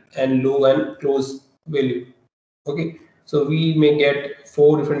high and low and close value. Okay, so we may get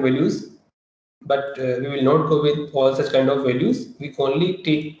 4 different values, but we will not go with all such kind of values. We only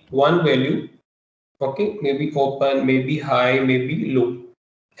take one value. Okay, maybe open, maybe high, maybe low,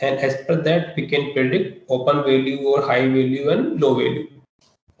 and as per that we can predict open value or high value and low value.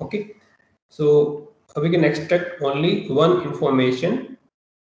 Okay, so we can extract only one information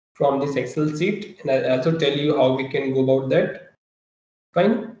from this Excel sheet, and I'll also tell you how we can go about that.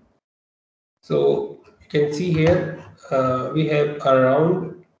 Fine. So you can see here we have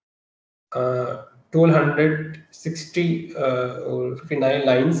around 1260 or 59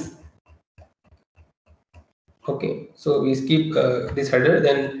 lines. Okay, so we skip this header,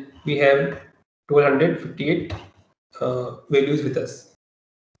 then we have 1258 values with us.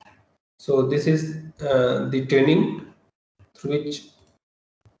 So this is the training through which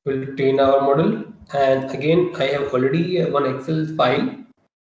we'll train our model. And again, I have already one Excel file.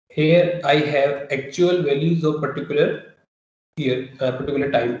 Here I have actual values of particular year,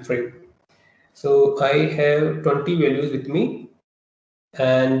 particular time frame. So I have 20 values with me,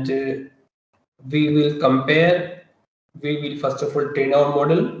 and we will compare. We will first of all train our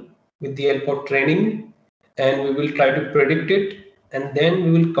model with the help of training, and we will try to predict it, and then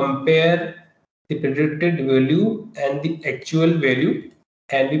we will compare the predicted value and the actual value,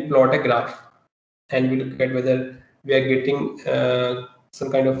 and we plot a graph, and we look at whether we are getting some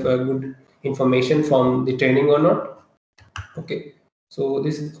kind of good information from the training or not. Okay, so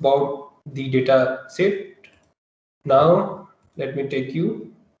this is about the data set. Now let me take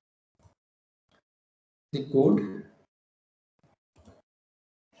you the code.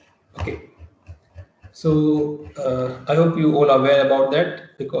 Okay, so I hope you all are aware about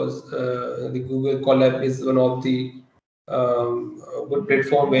that, because the Google Colab is one of the good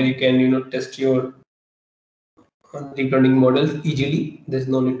platform where you can test your deep learning models easily. There's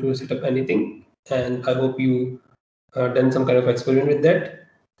no need to set up anything, and I hope you done some kind of experiment with that.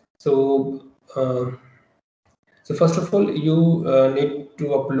 So so first of all, you need to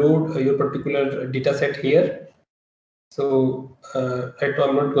upload your particular data set here. So right now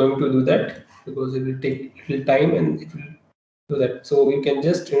I'm not going to do that because it will take little time and it will do that. So you can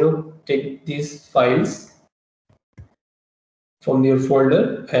just take these files from your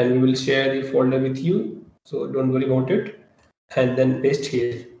folder, and we will share the folder with you. So don't worry about it, and then paste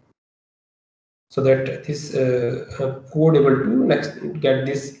here, so that this code able to next get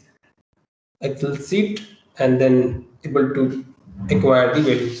this Excel sheet and then able to acquire the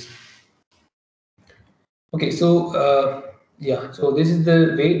values. Okay, so yeah, so this is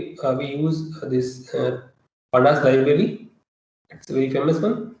the way we use this pandas library. It's a very famous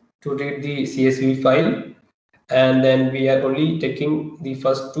one to read the CSV file, and then we are only taking the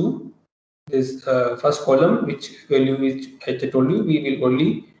first two. This first column, which value which I told you, we will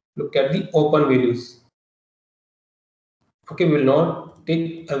only look at the open values. Okay, we will not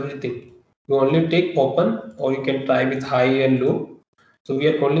take everything. We only take open, or you can try with high and low. So we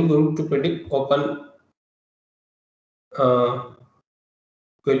are only going to predict open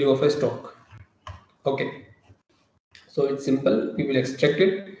value of a stock. Okay, so it's simple. We will extract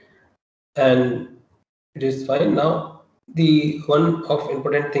it, and it is fine. Now the one of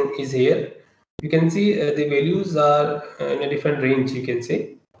important thing is here. You can see the values are in a different range. You can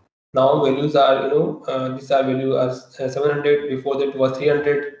say now values are these are value as 700. Before that was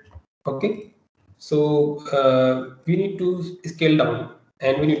 300. Okay, so we need to scale down,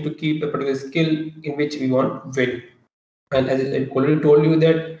 and we need to keep a particular scale in which we want value. And as I already told you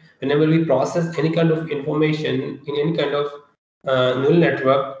that whenever we process any kind of information in any kind of neural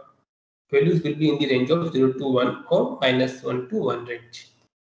network, values will be in the range of 0 to 1 or -1 to 1 range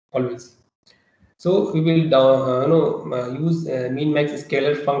always. So we will use mean max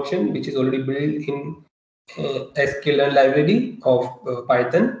scalar function, which is already built in a scalar library of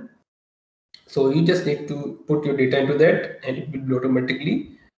Python. So you just need to put your data into that, and it will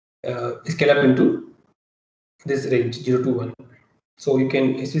automatically scale up into this range 0 to 1. So you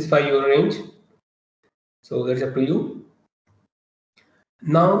can specify your range. So that's up to you.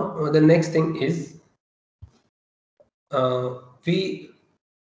 Now the next thing is we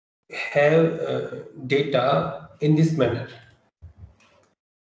have data in this manner.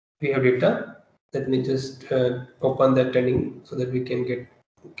 We have data. Let me just open that training so that we can get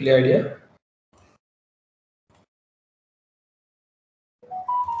clear idea.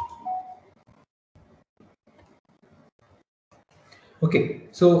 Okay,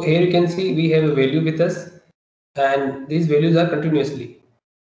 so here you can see we have a value with us, and these values are continuously.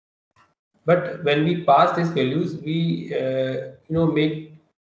 But when we pass these values, we make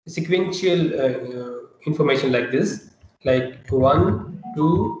sequential information like this. like 1,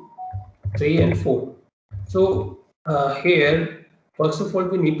 2, 3 and 4. So here, first of all,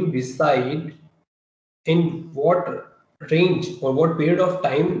 we need to decide in what range or what period of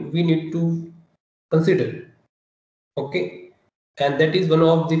time we need to consider. Okay, and that is one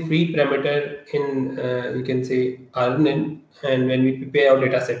of the free parameter in you can say RNN, and when we prepare our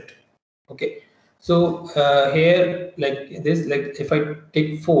data set. Okay, so here like this, like if I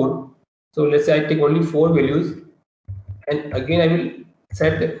take 4, so let's say I take only 4 values, and again I will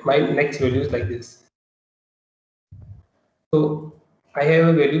set my next values like this. So I have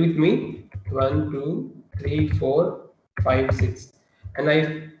a value with me 1, 2, 3, 4, 5, 6, and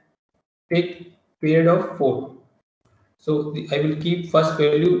I take period of 4. So I will keep first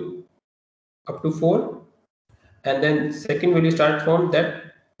value up to 4, and then second value start from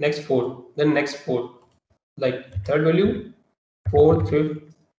that next 4, then next 4, like third value, fourth,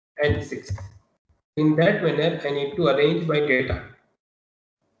 fifth, and sixth. In that manner, I need to arrange my data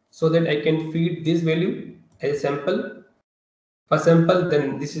so that I can feed this value as a sample. First sample,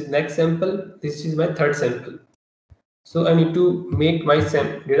 then this is next sample, this is my third sample. So I need to make my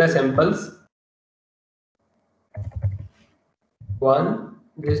data samples 1,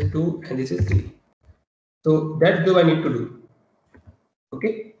 this is 2, and this is 3. So that's what I need to do.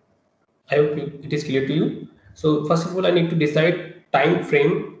 Okay, I hope it is clear to you. So first of all, I need to decide time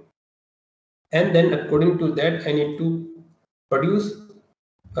frame, and then according to that, I need to produce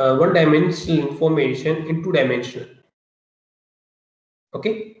one-dimensional information in two-dimensional.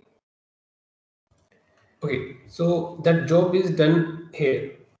 Okay. Okay. So that job is done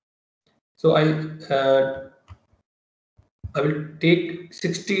here. So I will take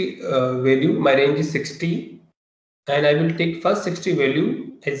 60 value. My range is 60, and I will take first 60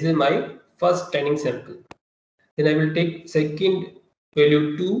 value as my first training sample. Then I will take second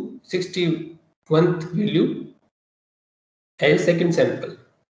value to 61st value as second sample.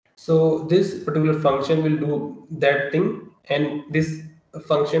 So this particular function will do that thing, and this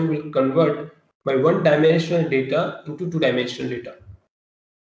function will convert my one-dimensional data into two-dimensional data,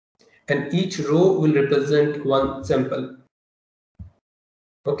 and each row will represent one sample.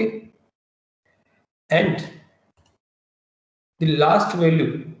 Okay, and the last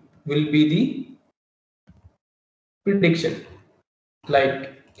value will be the prediction.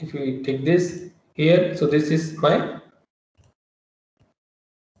 Like if we take this here, so this is my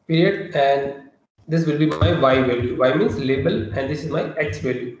period, and this will be my y value. Y means label, and this is my x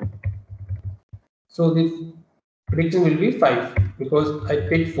value. So the prediction will be 5 because I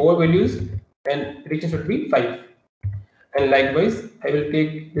picked 4 values and prediction should be 5. And likewise, I will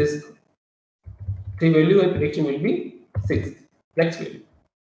take this 3 value and prediction will be 6. Next value.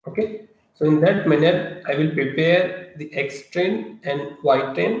 Okay. So in that manner, I will prepare the X train and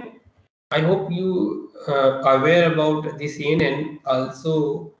Y train. I hope you are aware about the CNN.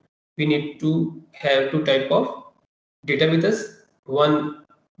 Also, we need to have two type of data with us. One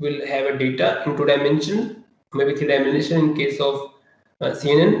will have a data in two dimension, maybe three dimension in case of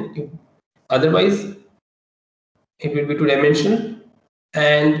CNN. Otherwise, it will be two dimensional,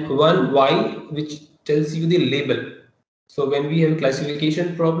 and one Y which tells you the label. So when we have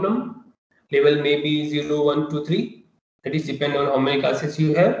classification problem, label may be 0, 1, 2, 3. That is depend on how many classes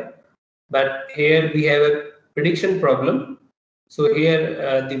you have. But here we have a prediction problem. So here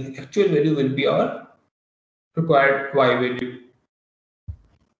the actual value will be our required Y value.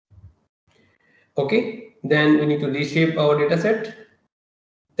 Okay, then we need to reshape our data set.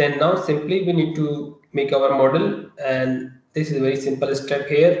 Then now simply we need to make our model, and this is a very simple step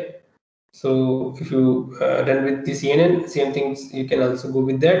here. So if you run with the CNN, same things you can also go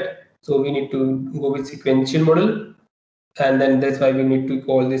with that. So we need to go with sequential model, and then that's why we need to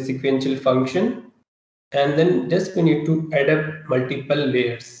call this sequential function, and then just we need to add up multiple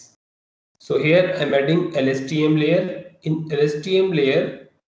layers. So here I'm adding LSTM layer. In LSTM layer,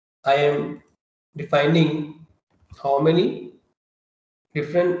 I am defining how many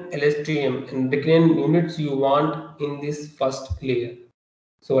different LSTM and recurrent units you want in this first layer.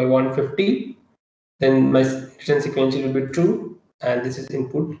 So I want 50, then my return sequential will be true, and this is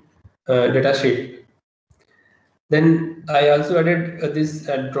input data shape. Then I also added this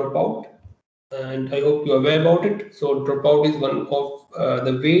dropout, and I hope you're aware about it. So dropout is one of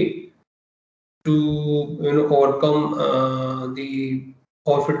the way to overcome the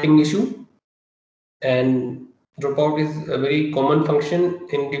overfitting issue, and dropout is a very common function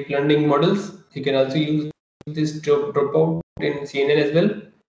in deep learning models. You can also use this dropout in CNN as well.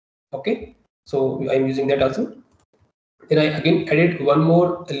 Okay, so I'm using that also. Then I again added one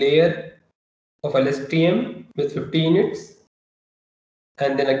more layer of LSTM with 50 units,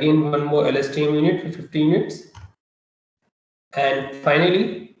 and then again one more LSTM unit with 50 units, And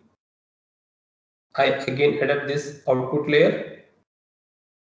finally, I again add up this output layer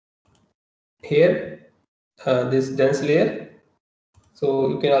here, this dense layer. So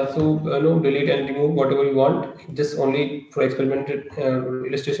you can also delete and remove whatever you want, just only for experimental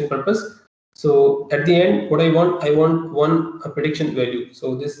illustration purpose. So at the end, what I want one prediction value.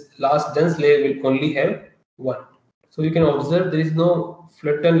 So this last dense layer will only have one. So you can observe there is no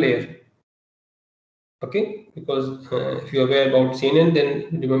flatten layer. Okay, because if you are aware about CNN,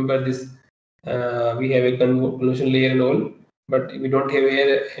 then remember this. We have a convolution layer and all, but we don't have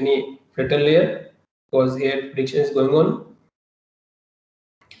here any flatten layer because here prediction is going on.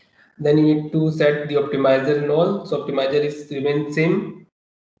 Then you need to set the optimizer and all. So optimizer is remain same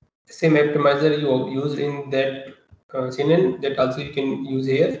optimizer you used in that CNN, that also you can use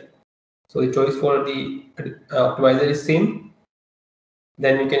here. So the choice for the optimizer is same.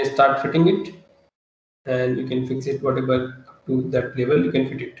 Then you can start fitting it, and you can fix it whatever up to that level you can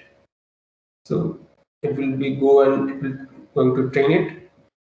fit it. So it will be go and it will going to train it.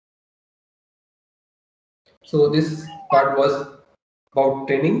 So this part was about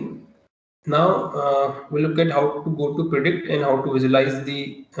training. Now we'll look at how to go to predict and how to visualize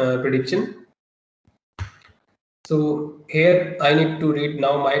the prediction. So here I need to read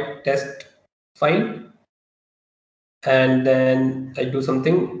now my test file, and then I do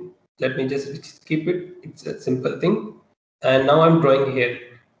something. Let me just skip it. It's a simple thing. And now I'm drawing here.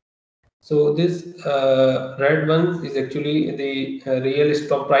 So this red one is actually the real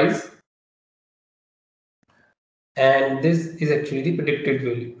stop price, and this is actually the predicted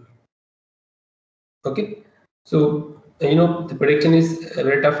value. Okay, so the prediction is a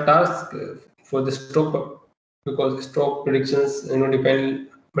very tough task for the stock, because stock predictions depend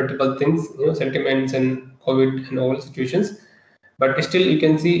multiple things, sentiments and COVID and all situations. But still you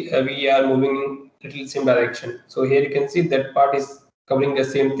can see we are moving in little same direction. So here you can see that part is covering the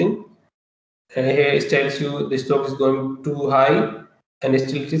same thing. Here it tells you the stock is going too high, and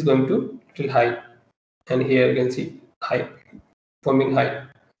still it is going to little high, and here you can see high, forming high.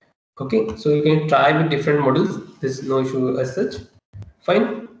 Okay, so you can try with different models. There's no issue as such.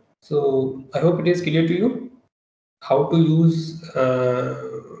 Fine. So I hope it is clear to you how to use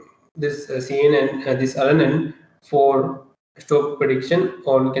this CNN, this RNN for stock prediction,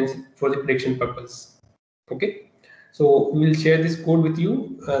 or we can say for the prediction purpose. Okay, so we will share this code with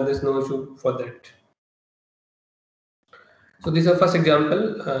you. There's no issue for that. So this is a first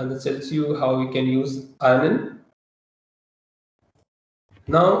example that tells you how we can use RNN.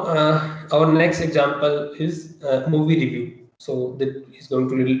 Now, our next example is movie review. So that is going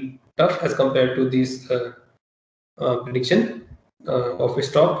to be little tough as compared to this prediction of a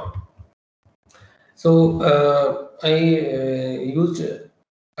stock. So I used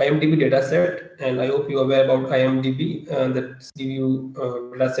IMDb dataset, and I hope you are aware about IMDb. That give you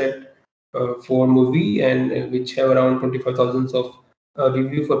dataset for movie, and which have around 25,000 of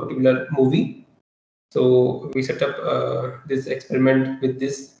review for particular movie. So we set up this experiment with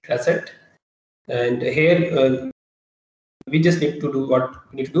this asset, and here we just need to do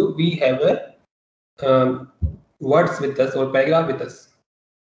what we need to do. We have a words with us or paragraph with us.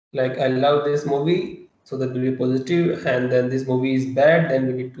 Like, I love this movie, so that will be positive, and then this movie is bad, then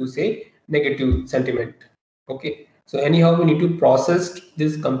we need to say negative sentiment. Okay. So anyhow, we need to process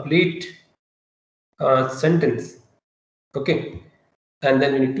this complete sentence. Okay, and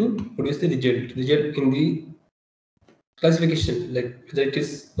then we need to produce the result in the classification, like whether it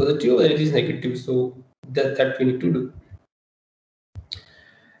is positive or it is negative. So that we need to do.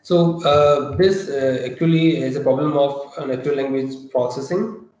 So this actually is a problem of natural language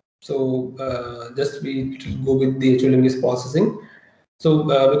processing. So just we go with the natural language processing. So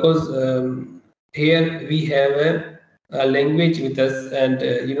because here we have a language with us, and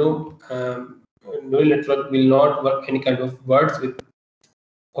neural network will not work any kind of words with.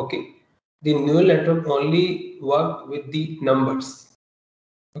 Okay, the neural network only work with the numbers.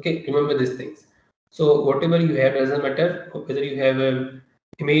 Okay, remember these things. So whatever you have doesn't matter, whether you have a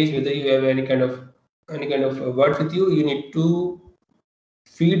image, whether you have any kind of words with you. You need to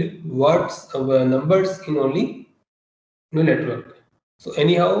feed words numbers in only neural network. So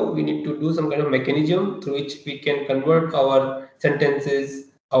anyhow, we need to do some kind of mechanism through which we can convert our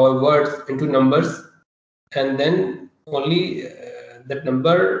sentences, our words into numbers, and then only that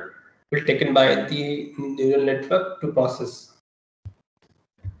number will taken by the neural network to process.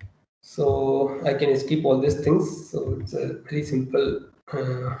 So I can skip all these things. So it's a very simple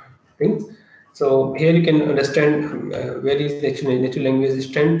thing. So here you can understand where is the actual natural language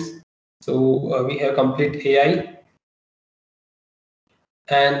strengths. So we have complete AI,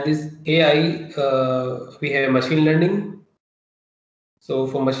 and this AI we have machine learning, So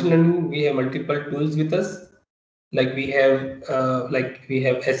for machine learning, we have multiple tools with us. Like we have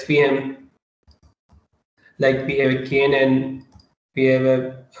SVM, like we have a KNN, we have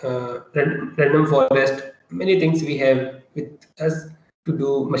a random forest. Many things we have with us to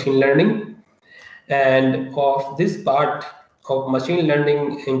do machine learning. And of this part of machine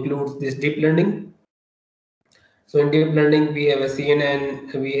learning includes this deep learning. So in deep learning, we have a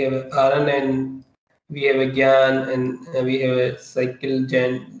CNN, we have a RNN, we have a GAN, and we have a cycle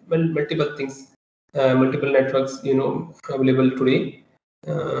gen, well, multiple things, multiple networks, available today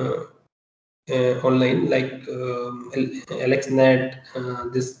online, like AlexNet,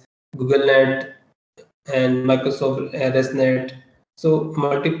 this GoogleNet, and Microsoft ResNet. So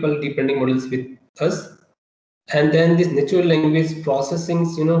multiple deep learning models with us, and then this natural language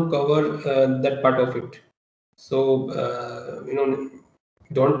processings, cover that part of it. So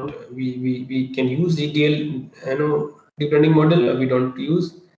don't we can use ETL, deep learning model. We don't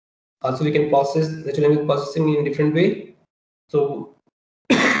use. Also, we can process natural language processing in different way. So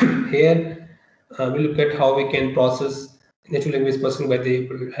here we look at how we can process natural language processing by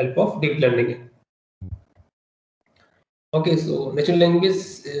the help of deep learning. Okay, so natural language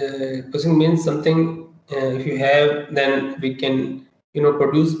processing means something. If you have, then we can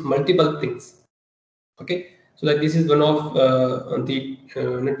produce multiple things. Okay, so like this is one of the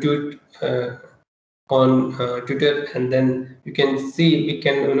tweet on Twitter, and then you can see we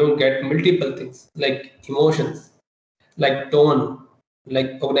can get multiple things like emotions, like tone,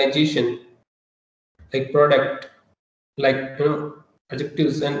 like organization, like product, like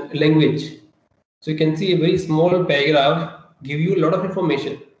adjectives and language. So you can see a very small paragraph give you a lot of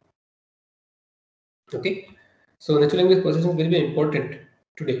information. Okay, so natural language processing is very, very important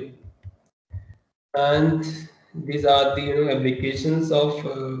today, and these are the applications of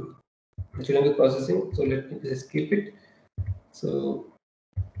natural language processing. So let me just skip it. So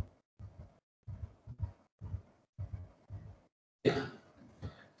yeah,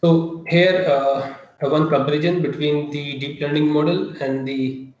 so here one comparison between the deep learning model and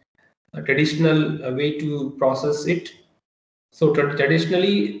the traditional way to process it. So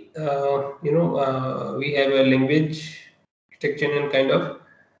traditionally, we have a language detection and kind of,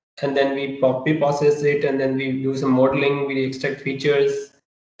 and then we process it, and then we do some modeling, we extract features,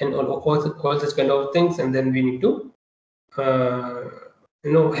 and all such kind of things, and then we need to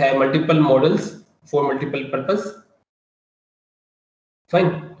have multiple models for multiple purpose.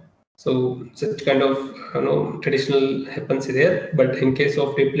 Fine. So such kind of traditional happens there, but in case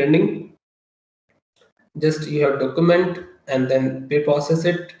of deep learning, just you have document and then pre-process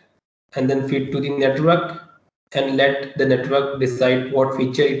it and then feed to the network and let the network decide what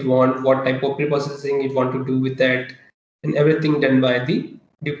feature it want, what type of pre-processing it want to do with that, and everything done by the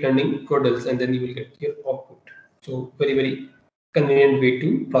deep learning models, and then you will get your output. So very, very convenient way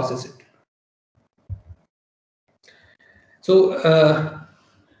to process it. So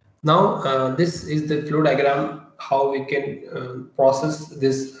now this is the flow diagram how we can process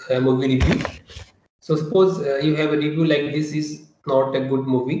this movie review. So suppose you have a review like this is not a good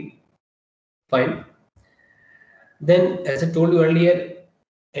movie, fine. Then as I told you earlier,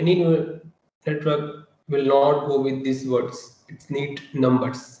 any network will not go with these words. It needs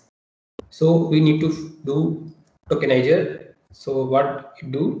numbers. So we need to do tokenizer. So what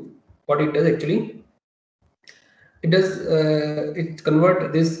it does actually, it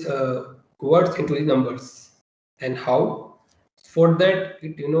convert this words into the numbers. And how? For that,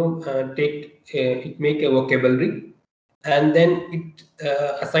 it it make a vocabulary, and then it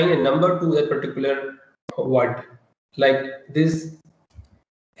assign a number to that particular word. Like this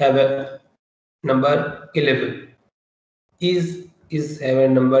have a number 11, is have a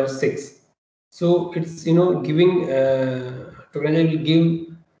number 6. So it's giving together will give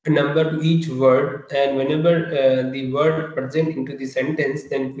a number to each word, and whenever the word present into the sentence,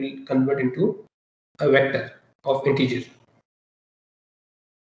 then it will convert into a vector of integer.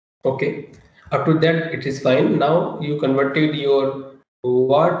 Okay, up to that it is fine. Now you converted your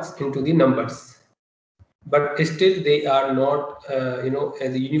words into the numbers, but still they are not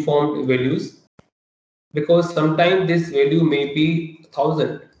as uniform values, because sometimes this value may be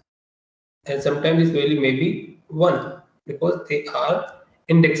 1,000 and sometimes this value may be 1, because they are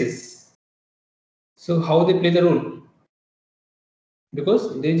indexes. So how they play the role?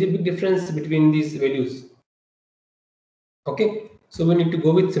 Because there is a big difference between these values. Okay, so we need to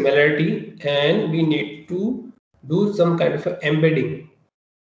go with similarity, and we need to do some kind of embedding,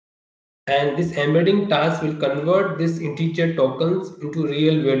 and this embedding task will convert this integer tokens into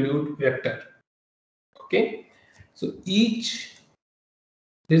real valued vector. Okay, so each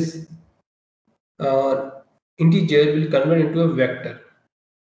this integer will convert into a vector.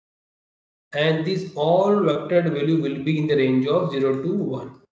 and these all vectored value will be in the range of 0 to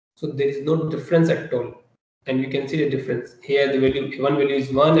 1. So there is no difference at all, and you can see the difference here. The value, one value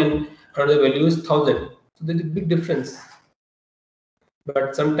is 1 and another value is 1000, so there is a big difference.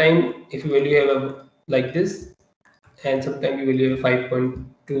 But sometimes if you value have a, like this, and sometimes you value have 5.2,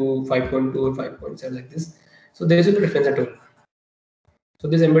 5.2 or 5.7 like this, so there is no difference at all. So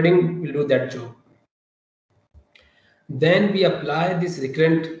this embedding will do that job. Then we apply this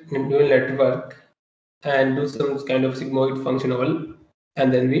recurrent neural network and do some kind of sigmoid function oval,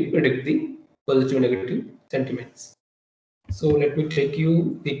 and then we predict the positive negative sentiments. So let me take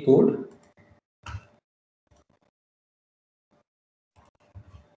you the code.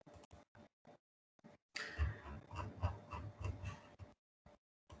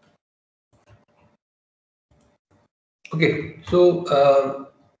 Okay, so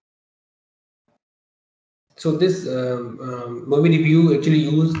this movie review actually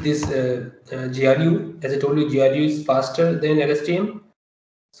use this GRU. As I told you, GRU is faster than LSTM.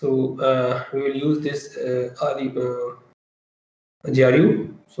 So we will use this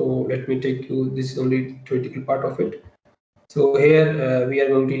GRU. So let me take you. This is only theoretical part of it. So here we are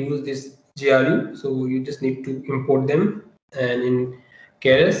going to use this GRU. So you just need to import them, and in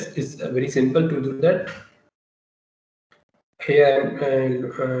Keras it's very simple to do that. Here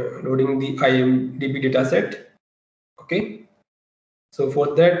I'm loading the IMDb dataset. Okay. So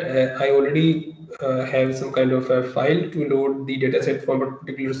for that, I already have some kind of a file to load the dataset from a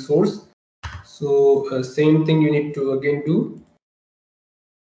particular source. So same thing you need to again do.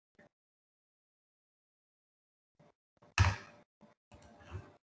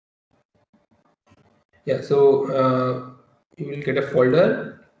 Yeah, so you will get a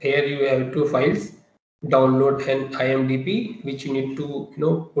folder. Here you have two files, download and IMDb, which you need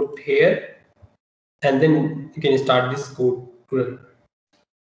to put here, and then you can start this code to run.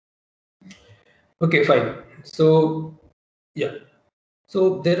 Okay, fine. So yeah,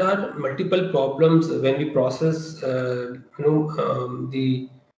 so there are multiple problems when we process the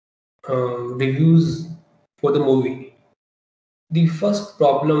reviews for the movie. The first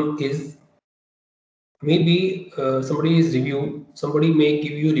problem is maybe somebody may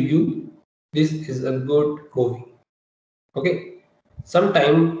give you review, this is a good movie. Okay,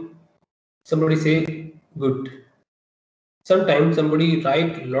 sometime somebody say good, sometimes somebody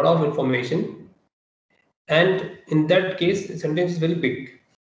write a lot of information, and in that case sentence is very big.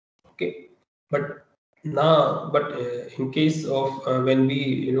 Okay, but in case of when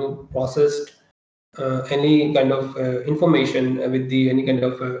we processed any kind of information with the any kind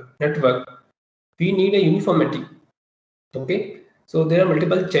of network, we need a uniformity. Okay, so there are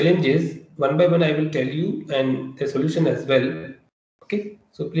multiple challenges. One by one I will tell you and the solution as well. Okay,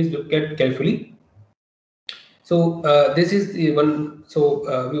 so please look at carefully. So this is the one.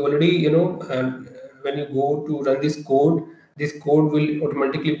 So we already when you go to run this code will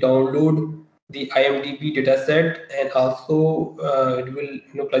automatically download the IMDb dataset, and also it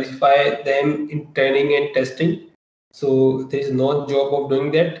will classify them in training and testing. So there is no job of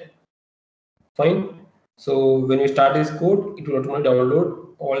doing that. Fine. So when you start this code, it will automatically download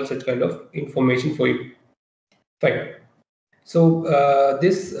all such kind of information for you. Fine. So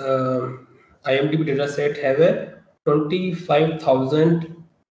this IMDb dataset have a 25,000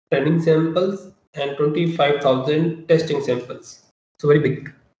 training samples and 25,000 testing samples. So very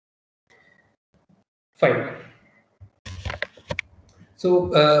big. Fine. So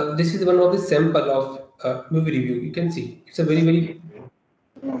this is one of the sample of movie review. You can see it's a very big.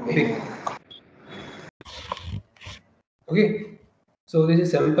 Okay. So this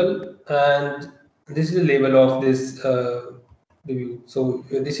is sample, and this is the label of this review. So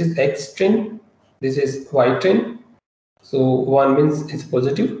this is X trend, this is Y trend. So one means it's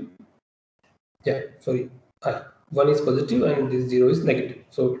positive. Yeah, sorry. One is positive and this 0 is negative.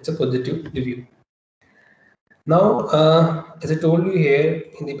 So it's a positive review. Now, as I told you here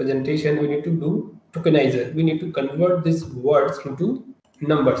in the presentation, we need to do tokenizer. We need to convert these words into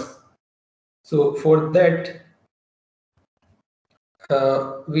numbers. So for that,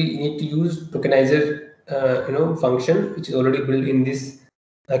 we need to use tokenizer function, which is already built in this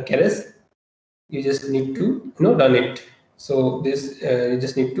keras. You just need to run it. So this you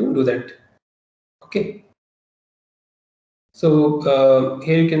just need to do that. Okay. So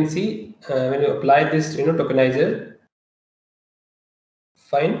here you can see when you apply this tokenizer,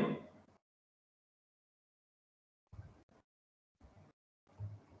 fine.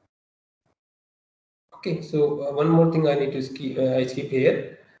 Okay, so one more thing I need to skip, I skip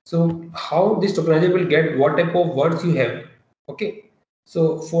here. So how this tokenizer will get what type of words you have. Okay,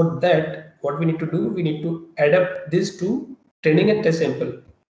 so for that, what we need to do, we need to adapt this to training and test sample.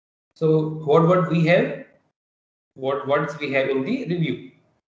 So what we have, what words we have in the review.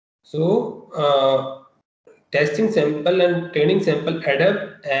 So testing sample and training sample add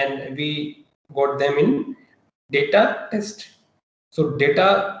up, and we got them in data test. So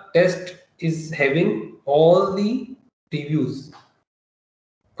data test is having all the reviews.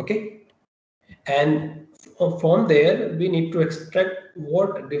 Okay, and from there we need to extract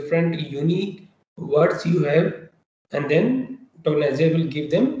what different unique words you have, and then tokenizer will give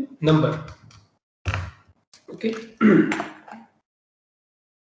them number. Okay.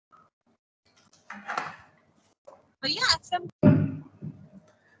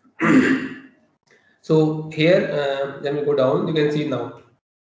 So here, then we go down, you can see now.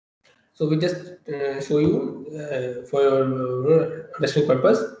 So we just show you for your understanding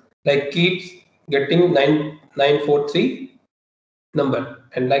purpose, like keeps getting 9943 number,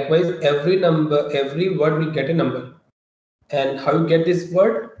 and likewise every number, every word will get a number. And how you get this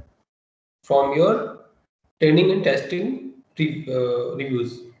word? From your training and testing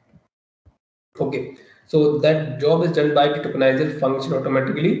reviews. Okay, so that job is done by the tokenizer function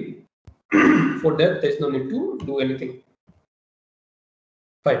automatically. For that, there is no need to do anything.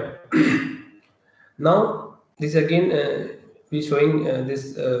 Fine. Now this again we showing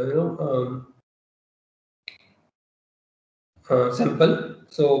this sample.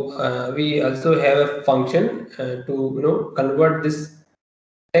 So we also have a function to convert this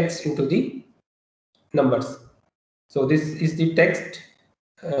text into the numbers. So this is the text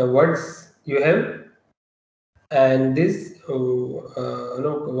words you have, and this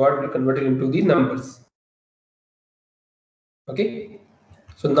word will convert it into the numbers. Okay.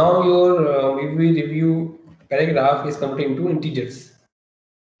 So now your if we review paragraph is converted into integers.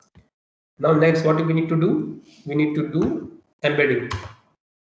 Now next, what we need to do? We need to do embedding.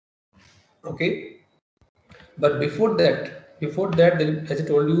 Okay. But before that, as I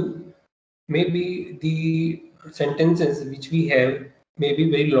told you, maybe the sentences which we have may be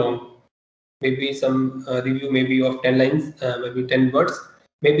very long. Maybe some review maybe of 10 lines, maybe 10 words,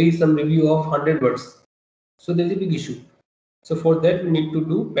 maybe some review of 100 words. So there is a big issue. So for that, we need to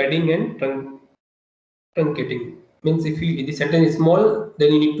do padding and truncating. Means if the sentence is small,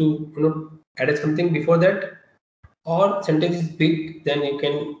 then you need to add something before that, or sentence is big, then you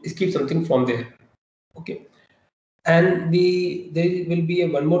can skip something from there. Okay. And there will be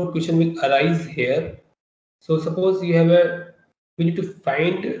one more question will arise here. So suppose you have we need to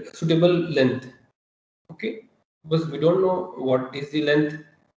find a suitable length. Okay, because we don't know what is the length.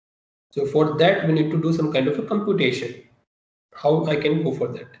 So for that we need to do some kind of a computation. How I can go for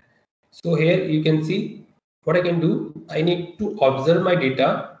that? So here you can see what I can do. I need to observe my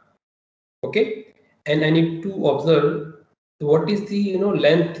data. Okay, and I need to observe what is the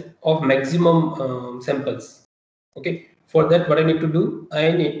length of maximum samples. Okay, for that what I need to do,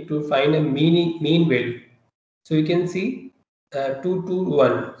 I need to find a mean value. So you can see 2 to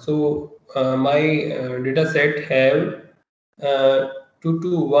 1. So my data set have 2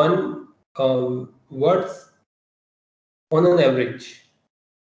 to 1 words on an average.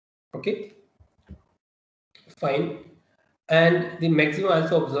 Okay, fine. And the maximum I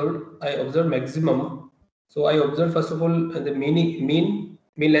also observed. I observed maximum. So I observed first of all the mean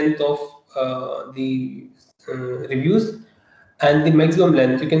length of the reviews, and the maximum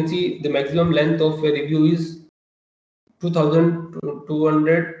length. You can see the maximum length of a review is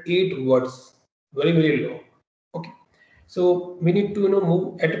 2208 words. Very low. Okay. So we need to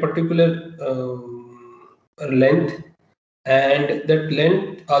move at a particular length, and that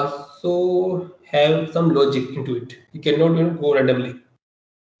length also have some logic into it. You cannot go randomly,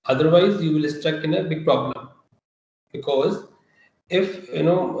 otherwise you will stuck in a big problem. Because if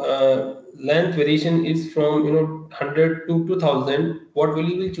length variation is from 100 to 2000, what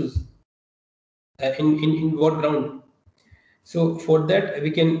value will choose in what ground? So for that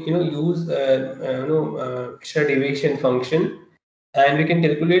we can use standard deviation function, and we can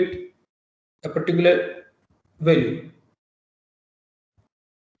calculate a particular value.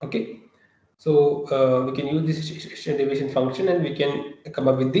 Okay, so we can use this standard deviation function, and we can come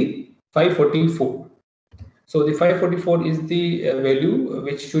up with the 544. So the 544 is the value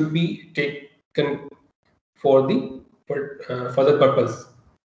which should be taken for the further purpose.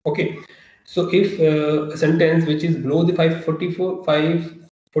 Okay, so if a sentence which is below the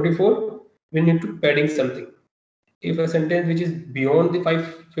 544, we need to padding something. If a sentence which is beyond the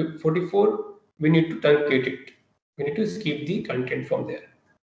 544, we need to truncate it. We need to skip the content from there.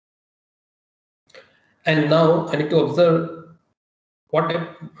 And now I need to observe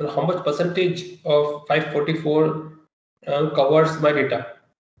how much percentage of 544 covers my data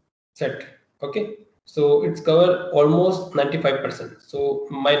set. Okay, So it's cover almost 95%. So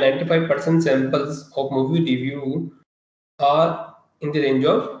my 95% samples of movie review are in the range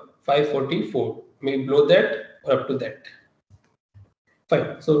of 544, maybe below that or up to that.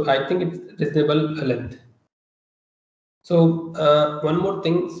 Fine. So I think it's reasonable length. So one more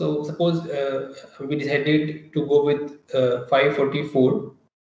thing. So suppose we decided to go with 544.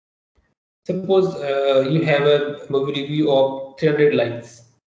 Suppose you have a movie review of 300 lines.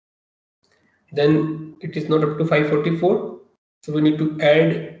 Then it is not up to 544. So we need to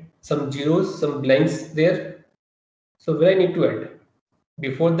add some zeros, some blanks there. So where I need to add?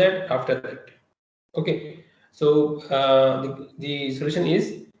 Before that, after that. Okay. So the solution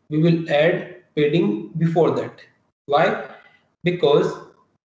is we will add padding before that. Why? Because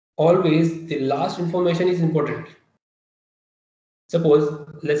always the last information is important. Suppose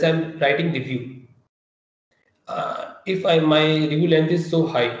let's say I'm writing review. If my review length is so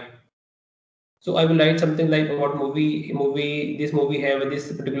high, so I will write something like what this movie have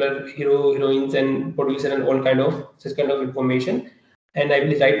this particular hero, heroines, and producer, and all kind of such kind of information, and I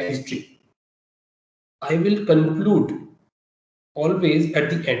will write history. I will conclude always at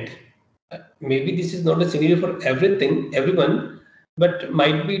the end. Maybe this is not a scenario for everyone, but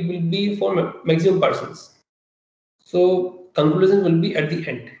might be it will be for maximum persons. So conclusion will be at the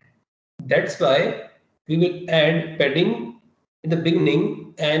end. That's why we will add padding in the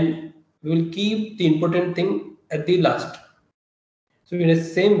beginning and we will keep the important thing at the last. So in the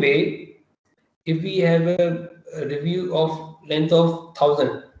same way, if we have a review of length of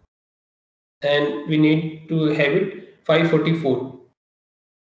 1000 and we need to have it 544.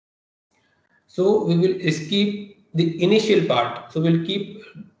 So we will skip the initial part. So we'll keep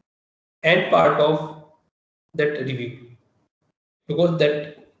end part of that review because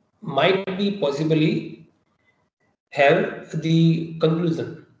that might be possibly have the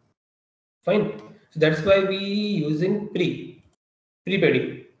conclusion. Fine. So that's why we using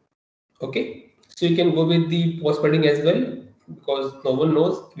pre-padding. Okay. So you can go with the post-padding as well because no one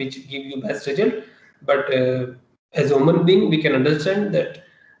knows which give you best result. But as a human being, we can understand that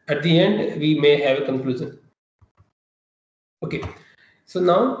at the end we may have a conclusion. Okay. So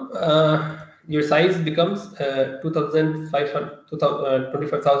now your size becomes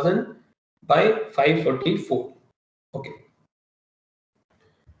 25,000 by 544. Okay.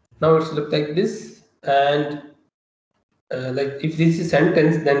 Now it's look like this, and like if this is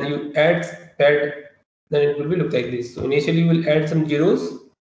sentence, then you pad, then it will be look like this. So initially you will add some zeros,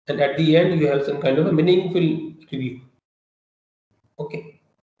 and at the end you have some kind of a meaningful review. Okay.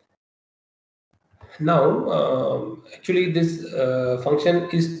 Now actually this function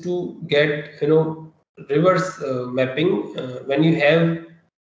is to get reverse mapping when you have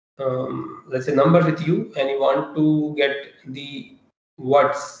let's say number with you and you want to get the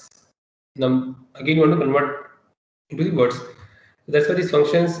words. Again you want to convert into the words. That's why these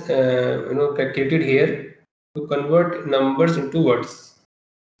functions get created here to convert numbers into words.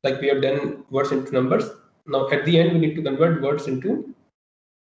 Like we have done words into numbers. Now at the end we need to convert words into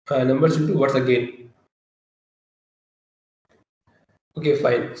numbers into words again. Okay,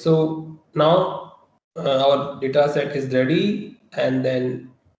 fine. So now our data set is ready, and then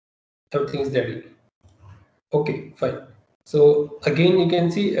everything is ready. Okay, fine. So again, you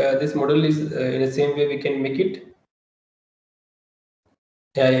can see this model is in the same way we can make it.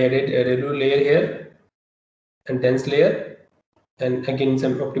 I added a review layer here and dense layer, and again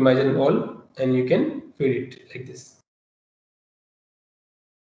some optimizer and all, and you can feed it like this.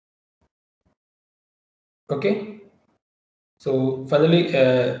 Okay. So finally,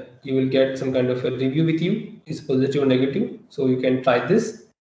 you will get some kind of a review with you. Is positive or negative. So you can try this,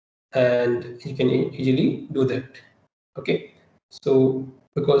 and you can easily do that. Okay. So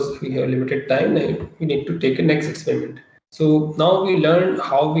because we have limited time, we need to take a next experiment. So now we learned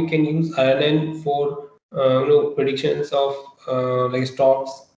how we can use INN for predictions of like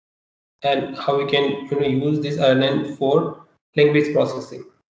stocks, and how we can use this INN for language processing.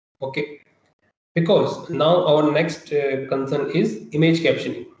 Okay. Because now our next concern is image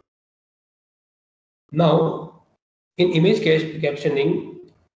captioning. Now, in image captioning,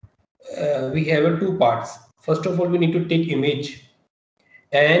 we have two parts. First of all, we need to take image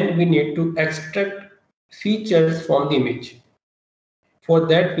and we need to extract features from the image. For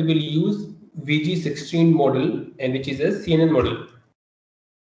that, we will use VG16 model, and which is a CNN model.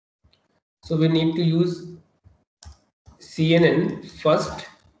 So we need to use CNN first,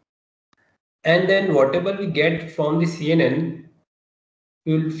 and then whatever we get from the CNN,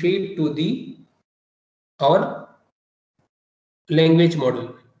 we will feed to the our language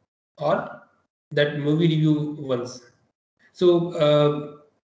model or that movie review ones. So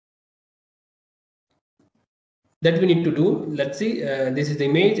that we need to do. Let's see, this is the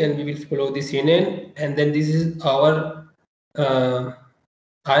image and we will follow the CNN, and then this is our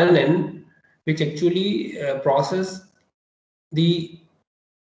RNN, which actually process the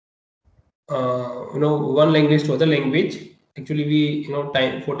one language to other language. Actually we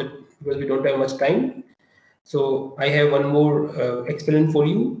time for the, because we don't have much time, so I have one more experiment for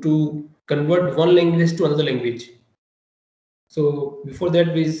you to convert one language to another language. So before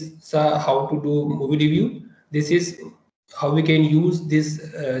that we saw how to do movie review. This is how we can use this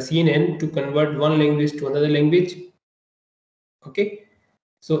CNN to convert one language to another language. Okay,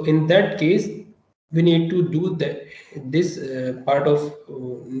 so in that case we need to do this part of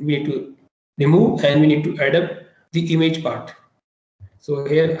we need to remove and we need to add up the image part. So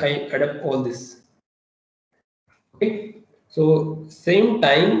here I add up all this. Okay, so same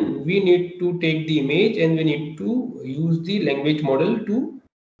time we need to take the image and we need to use the language model to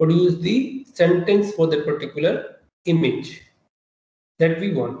produce the sentence for that particular image that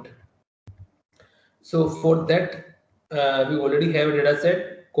we want. So for that we already have a data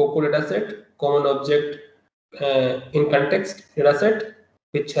set, COCO data set, common object in context data set,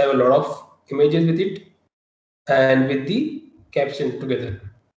 which have a lot of images with it and with the caption together.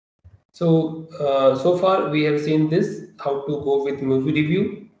 So so far we have seen this, how to go with movie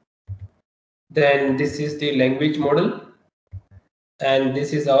review. Then this is the language model, and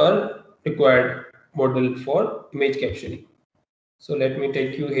this is our required model for image captioning. So let me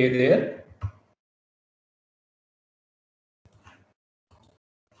take you here there.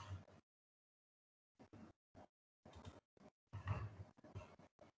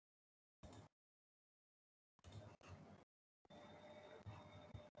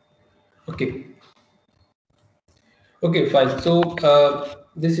 Okay. Okay, fine. So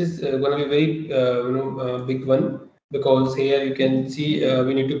this is going to be very big one, because here you can see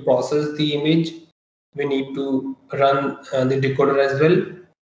we need to process the image, we need to run the decoder as well.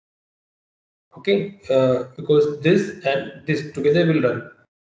 Okay, because this and this together will run.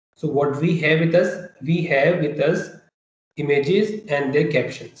 So what we have with us, we have with us images and their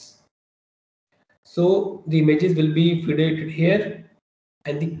captions. So the images will be fed here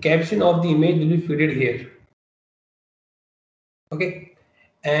and the caption of the image will be fed here. Okay,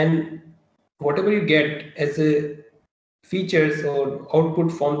 and whatever you get as a features or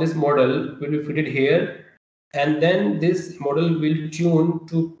output from this model will be fed here, and then this model will tune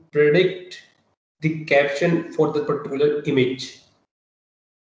to predict the caption for the particular image.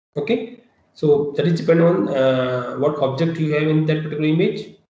 Okay, so that is depend on what object you have in that particular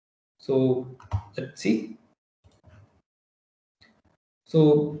image. So let's see.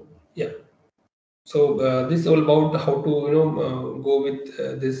 So yeah, so this is all about how to go with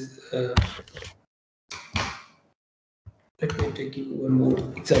this. Let me take you one more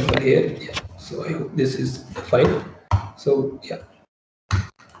example here. Yeah, so I hope this is fine. So yeah,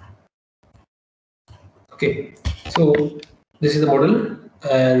 okay, so this is the model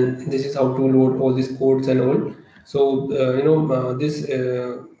and this is how to load all these codes and all. So this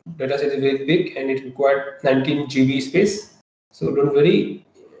data set is very big and it required 19 GB space. So don't worry,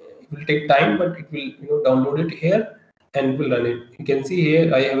 it will take time, but it will download it here and will run it. You can see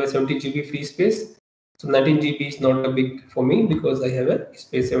here I have a 70 GB free space. So 19 GB is not a big for me because I have a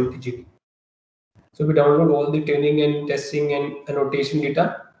space 70 GB. So we download all the tuning and testing and annotation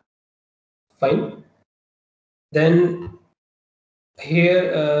data. Fine. Then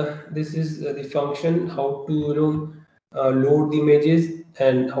here this is the function, how to load the images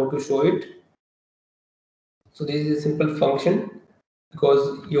and how to show it. So this is a simple function,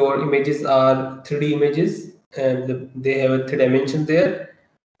 because your images are 3D images and they have a 3 dimension there.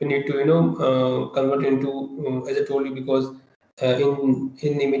 We need to convert into as I told you, because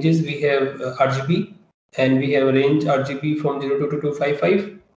in images we have RGB and we have a range RGB from 0 to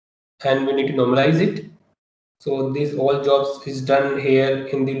 2255, and we need to normalize it. So these all jobs is done here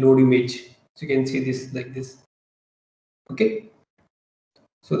in the load image. So you can see this like this. Okay.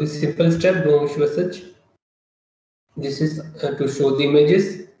 So this simple step, no issue as such. This is to show the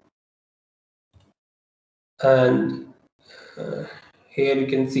images, and here you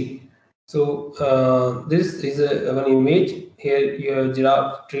can see. So this is one image. Here you have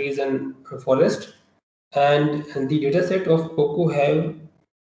giraffe, trees, and forest, and the data set of COCO have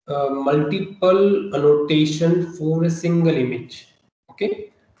multiple annotation for a single image.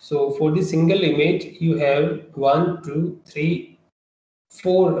 Okay, so for the single image you have 1, 2, 3,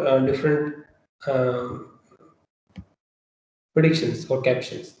 4 different predictions or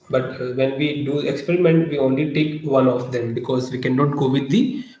captions, but when we do experiment we only take one of them, because we cannot go with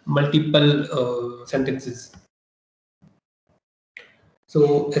the multiple sentences.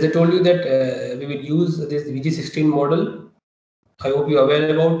 So as I told you that we will use this VG16 model. I hope you're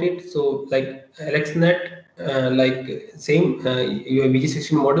aware about it. So like AlexNet, like same, you have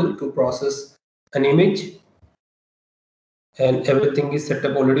VG16 model to process an image, and everything is set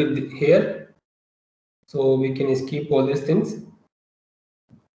up already here. So we can skip all these things.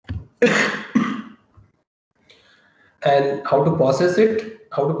 And how to process it,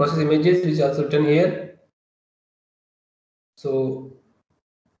 how to process images is also written here. So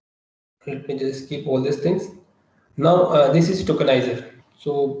let me just skip all these things. Now this is tokenizer.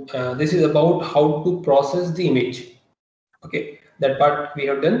 So this is about how to process the image. Okay, that part we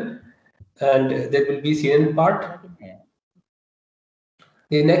have done, and there will be CNN part.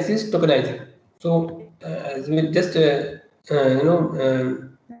 The next is tokenizer. So as we just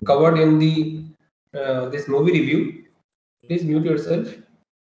covered in the this movie review, please mute yourself.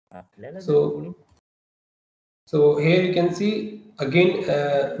 So here you can see again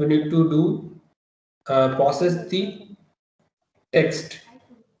we need to do process the text.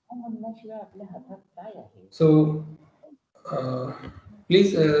 So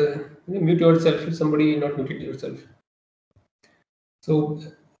please mute yourself if somebody not muted yourself. So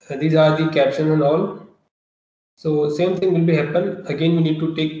these are the captions and all. So same thing will be happen again. We need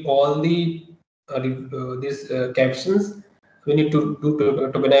to take all the these captions. We need to do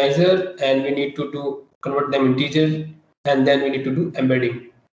tokenizer, and we need to do convert them integer, and then we need to do embedding.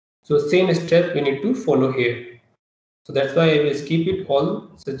 So same step we need to follow here. So that's why I will skip it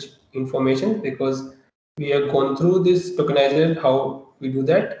all such information, because we have gone through this tokenizer how we do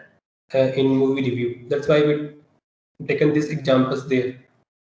that in movie review. That's why we taken these examples there.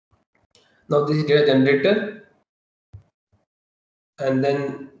 Now this is data generator, and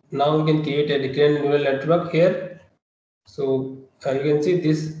then now we can create a recurrent neural network here. So you can see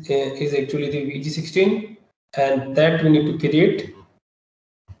this is actually the VG16, and that we need to create.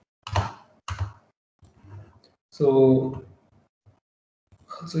 So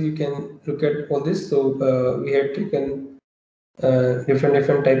you can look at all this. So we have taken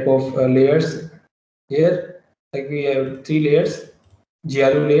different type of layers here. Like we have 3 layers,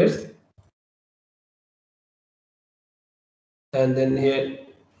 GRU layers, and then here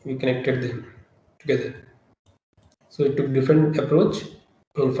we connected them together. So it took different approach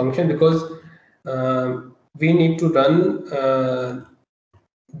in function, because we need to run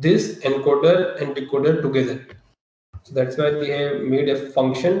this encoder and decoder together. So that's why we have made a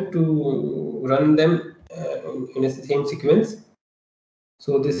function to run them in a same sequence.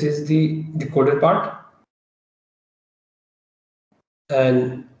 So this is the decoder part,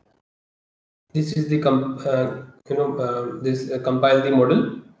 and this is the compile the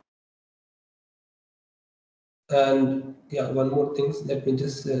model. And yeah, one more thing, let me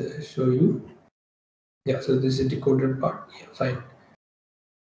just show you. Yeah, so this is decoded part. Yeah, fine.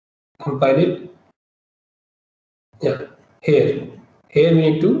 Compile it. Yeah, here we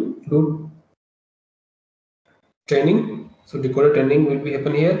need to do training. So decoder training will be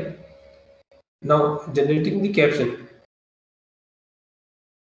happen here. Now generating the caption.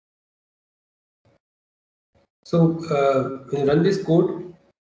 So when you run this code,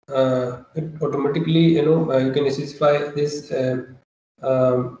 it automatically you can specify this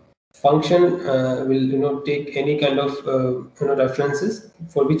function will take any kind of references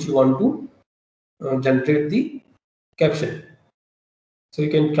for which you want to generate the caption. So you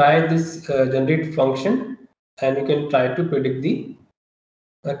can try this generate function, and you can try to predict the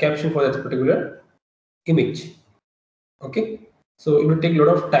caption for that particular image. Okay, so it will take a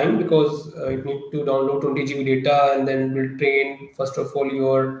lot of time, because you need to download 20 GB data, and then will train first of all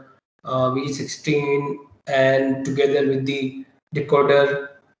your V16 and together with the decoder.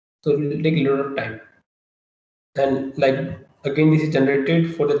 So it will take a lot of time. And like again, this is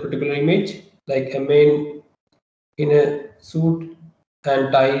generated for that particular image, like a man in a suit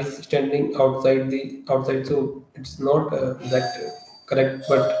and ties standing outside. So it's not that correct,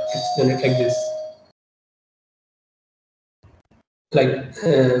 but it's generated like this. Like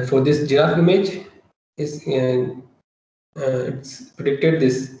for this giraffe image, is it's predicted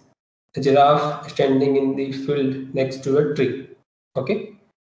this giraffe standing in the field next to a tree. Okay,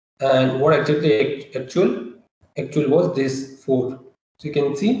 and what actual was this 4. So you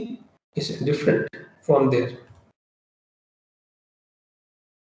can see it's different from there.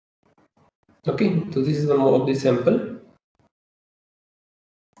 Okay, so this is one more of the sample.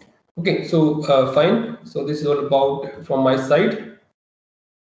 Okay, so fine. So this is all about from my side,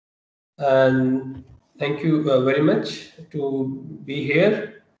 and thank you very much to be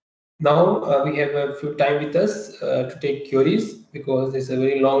here. Now we have a few time with us to take queries, because it's a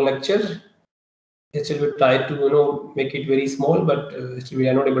very long lecture. Still we try to make it very small, but still we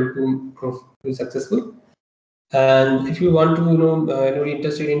are not able to be successful. And if you want to be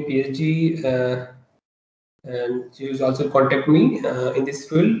interested in PhD, and you also contact me in this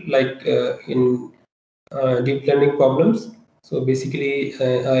field, like in deep learning problems. So basically,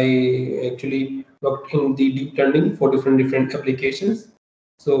 I actually worked in the deep learning for different applications.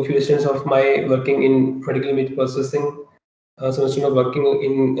 So few students of my working in medical image processing, some students working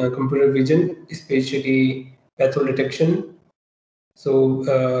in computer vision, especially pathol detection. So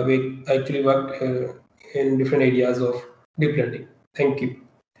we actually work in different areas of deep learning. Thank you.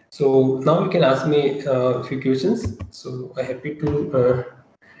 So now you can ask me a few questions. So I'm happy to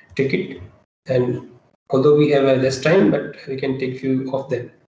take it. And although we have less time, but we can take few of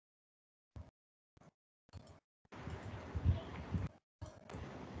them.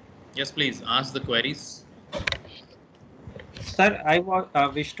 Yes, please ask the queries. Sir, I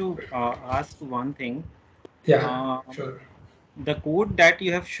wish to ask one thing. Yeah, Uh, sure. the code that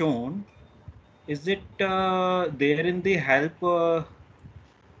you have shown, is it there in the help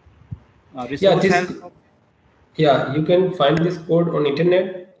Yeah, resource this. help? Yeah, you can find this code on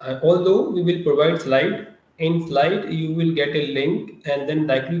internet. Although we will provide slide, in slide you will get a link, and then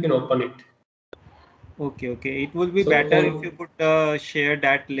directly you can open it. Okay, okay. It will be So better if you on. could share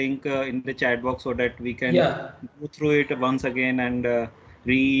that link in the chat box so that we can Yeah, go through it once again and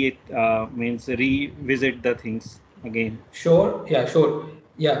revisit the things again. sure. Yeah, sure.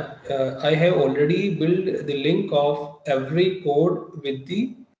 Yeah, I have already built the link of every code with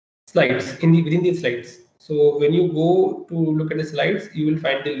the slides within the slides. So when you go to look at the slides, you will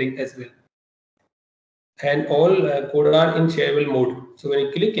find the link as well. And all code are in shareable mode. So when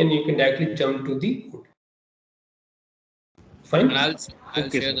you click, and you can directly jump to the code. And Fine. I'll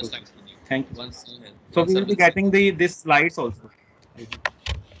Okay, share sir. the Okay. slides with you Thank you, sir. once So once we I will be receive. getting these slides also.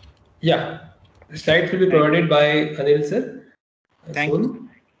 Yeah, the slides will be Thank, provided by Anil sir thank you, sir. soon.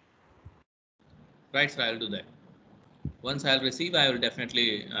 Right, sir. I'll do that. Once I'll receive, I will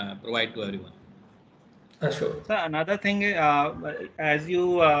definitely provide to everyone. Sure. So another thing, as you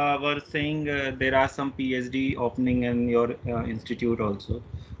were saying, there are some PhD opening in your institute also.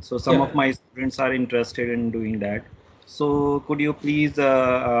 So some Yeah, of my students are interested in doing that. So could you please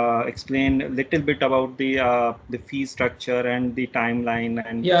explain a little bit about the fee structure and the timeline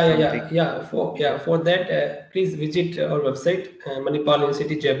and something? For that, please visit our website, Manipal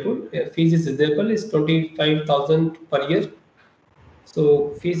University Jaipur. Fees is reasonable, is 25,000 per year.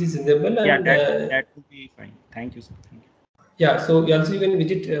 So fees is reasonable, Yeah, and that will be fine. Thank you, sir. Thank you. yeah. So also you can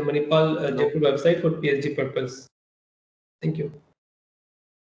visit Manipal Hello. Jaipur website for PhD purpose. Thank you.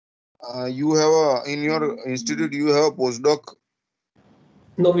 You have in your institute you have a postdoc.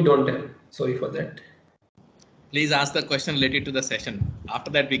 No, we don't have. Sorry for that. Please ask the question related to the session. After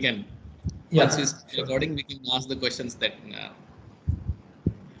that, we can, once we Yeah, start sure. recording, we can ask the questions that.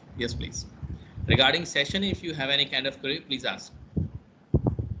 Yes, please. Regarding session, if you have any kind of query, please ask.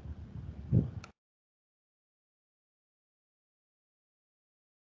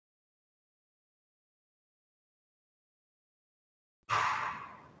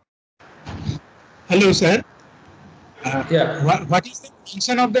 Hello, sir. Yeah. What is the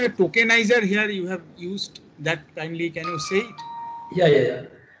function of the tokenizer here you have used? That kindly can you say it? Yeah.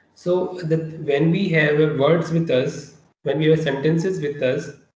 So that when we have words with us, when we have sentences with us,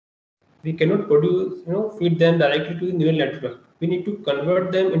 we cannot produce, feed them directly to the neural network. We need to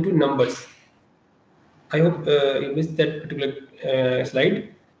convert them into numbers. I hope you missed that particular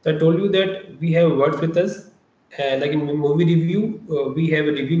slide. So I told you that we have words with us, like in movie review, we have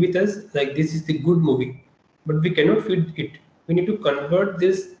a review with us, like this is the good movie, but we cannot feed it. We need to convert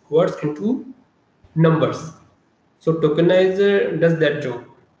these words into numbers. So tokenizer does that job.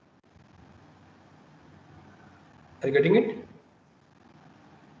 Are you getting it?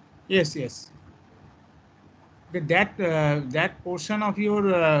 Yes. That portion of your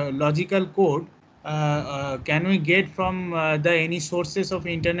logical code can we get from the any sources of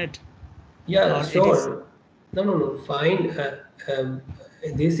internet, Yeah, or it is? sure. No. Fine.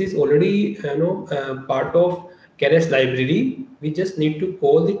 This is already part of Keras library. We just need to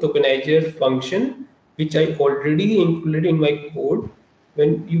call the tokenizer function, which I already included in my code.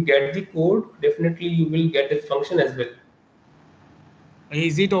 When you get the code, definitely you will get this function as well.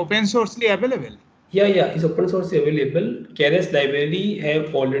 Is it open sourcely available? Yeah. It's open source available. Keras library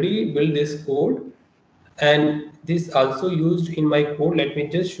have already built this code, and this also used in my code. Let me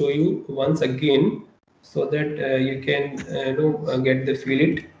just show you once again so that you can get the feel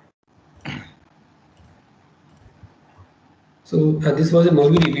it. So this was a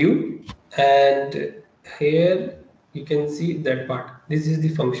movie review, and here you can see that part. This is the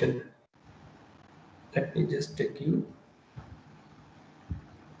function. let me just take you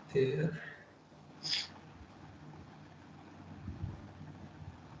there.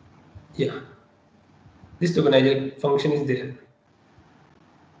 Yeah, this tokenizer function is there.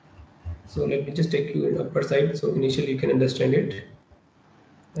 So let me just take you in upper side. So initially you can understand it.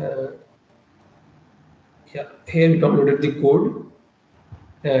 Yeah, here we downloaded the code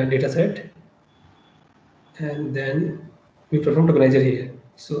data set, and then we perform tokenizer here.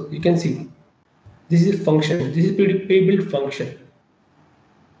 So you can see this is function. This is pre-built function.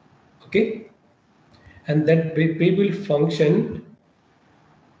 Okay, and that pre-built function,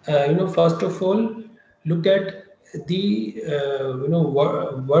 first of all, look at the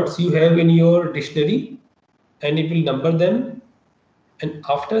words you have in your dictionary, and it will number them, and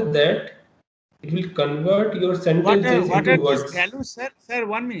after that it will convert your sentences What into are these words. values, sir? Sir,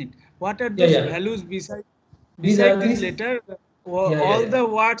 1 minute. What are Yeah, those yeah. values These are beside this these. letter? Yeah, All yeah, the yeah.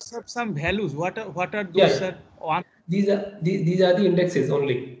 words have some values. What are Yeah, those, yeah. sir? One, These are the indexes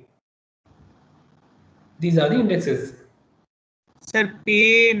only. These are the indexes. sir,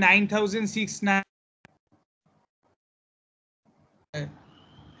 pay 9,069.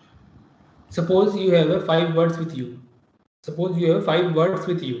 Suppose you have 5 words with you. Suppose you have 5 words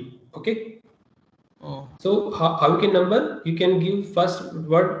with you. Okay. Oh. So how you can number? You can give first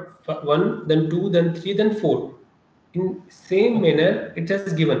word 1, then 2, then 3, then 4. In same manner it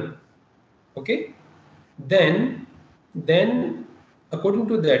has given. Okay. Then according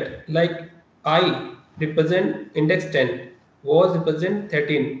to that, like I represent index 10, was represent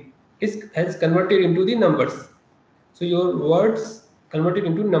 13, is has converted into the numbers. So your words converted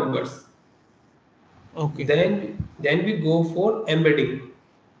into numbers. Okay. Then we go for embedding,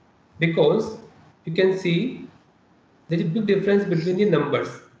 because you can see there is a big difference between the numbers.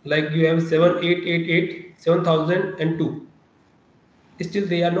 Like you have 7888, 7002. Still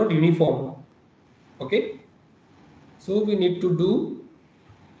they are not uniform. Okay. So we need to do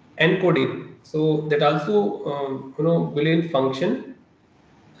encoding. So that also Boolean function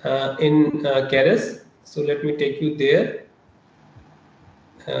in Keras. So let me take you there.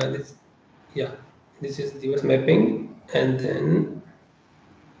 This, yeah, this is the mapping, and then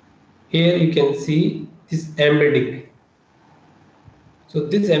here you can see this embedding. So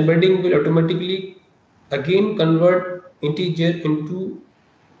this embedding will automatically again convert integer into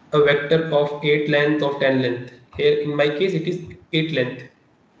a vector of 8 length of 10 length. Here in my case it is 8 length.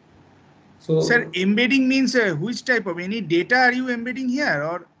 So Sir, embedding means which type of any data are you embedding here,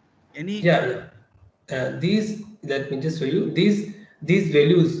 or any? yeah. These, let me just show you these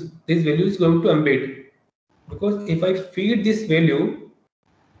values going to embed, because if I feed this value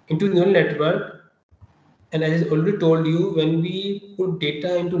into neural network, and as I already told you, when we put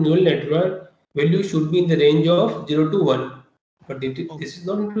data into neural network, value should be in the range of 0 to 1, but this is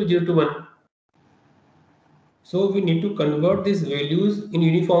not into 0 to 1. So we need to convert these values in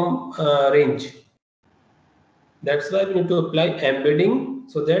uniform range. That's why we need to apply embedding,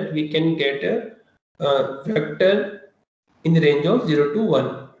 so that we can get a vector in the range of 0 to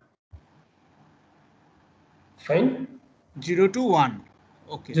 1. Fine? 0 to 1.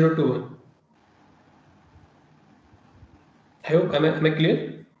 Okay. 0 to 1. I hope, am I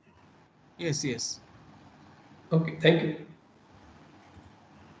clear? Yes, yes. Okay, thank you.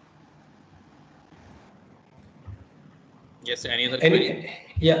 Yes, any other query?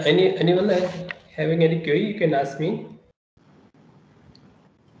 Anyone having any query, you can ask me.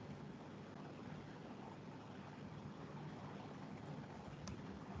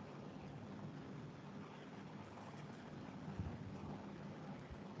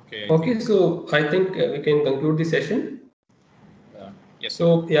 Okay, so I think we can conclude the session. Yes.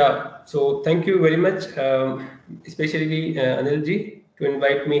 So yeah, so thank you very much, especially Anilji, to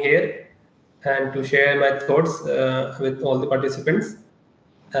invite me here and to share my thoughts with all the participants.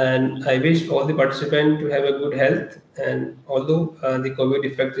 And I wish all the participants to have a good health. And although the COVID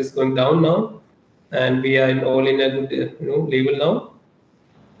effect is going down now, and we are all in a good level now,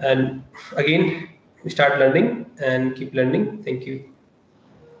 and again we start learning and keep learning. Thank you.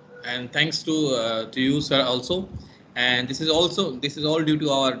 And thanks to you, sir, also. And this is all due to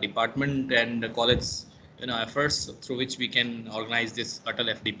our department and college efforts, through which we can organize this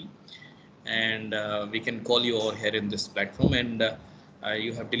Atal FDP, and we can call you over here in this platform, and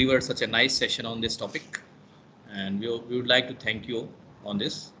you have delivered such a nice session on this topic, and we would like to thank you on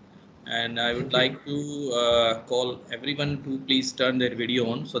this. And I would like to call everyone to please turn their video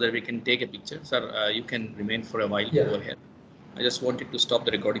on, so that we can take a picture. Sir, you can remain for a while Yeah. over here. I just wanted to stop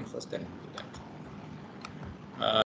the recording first, then do that.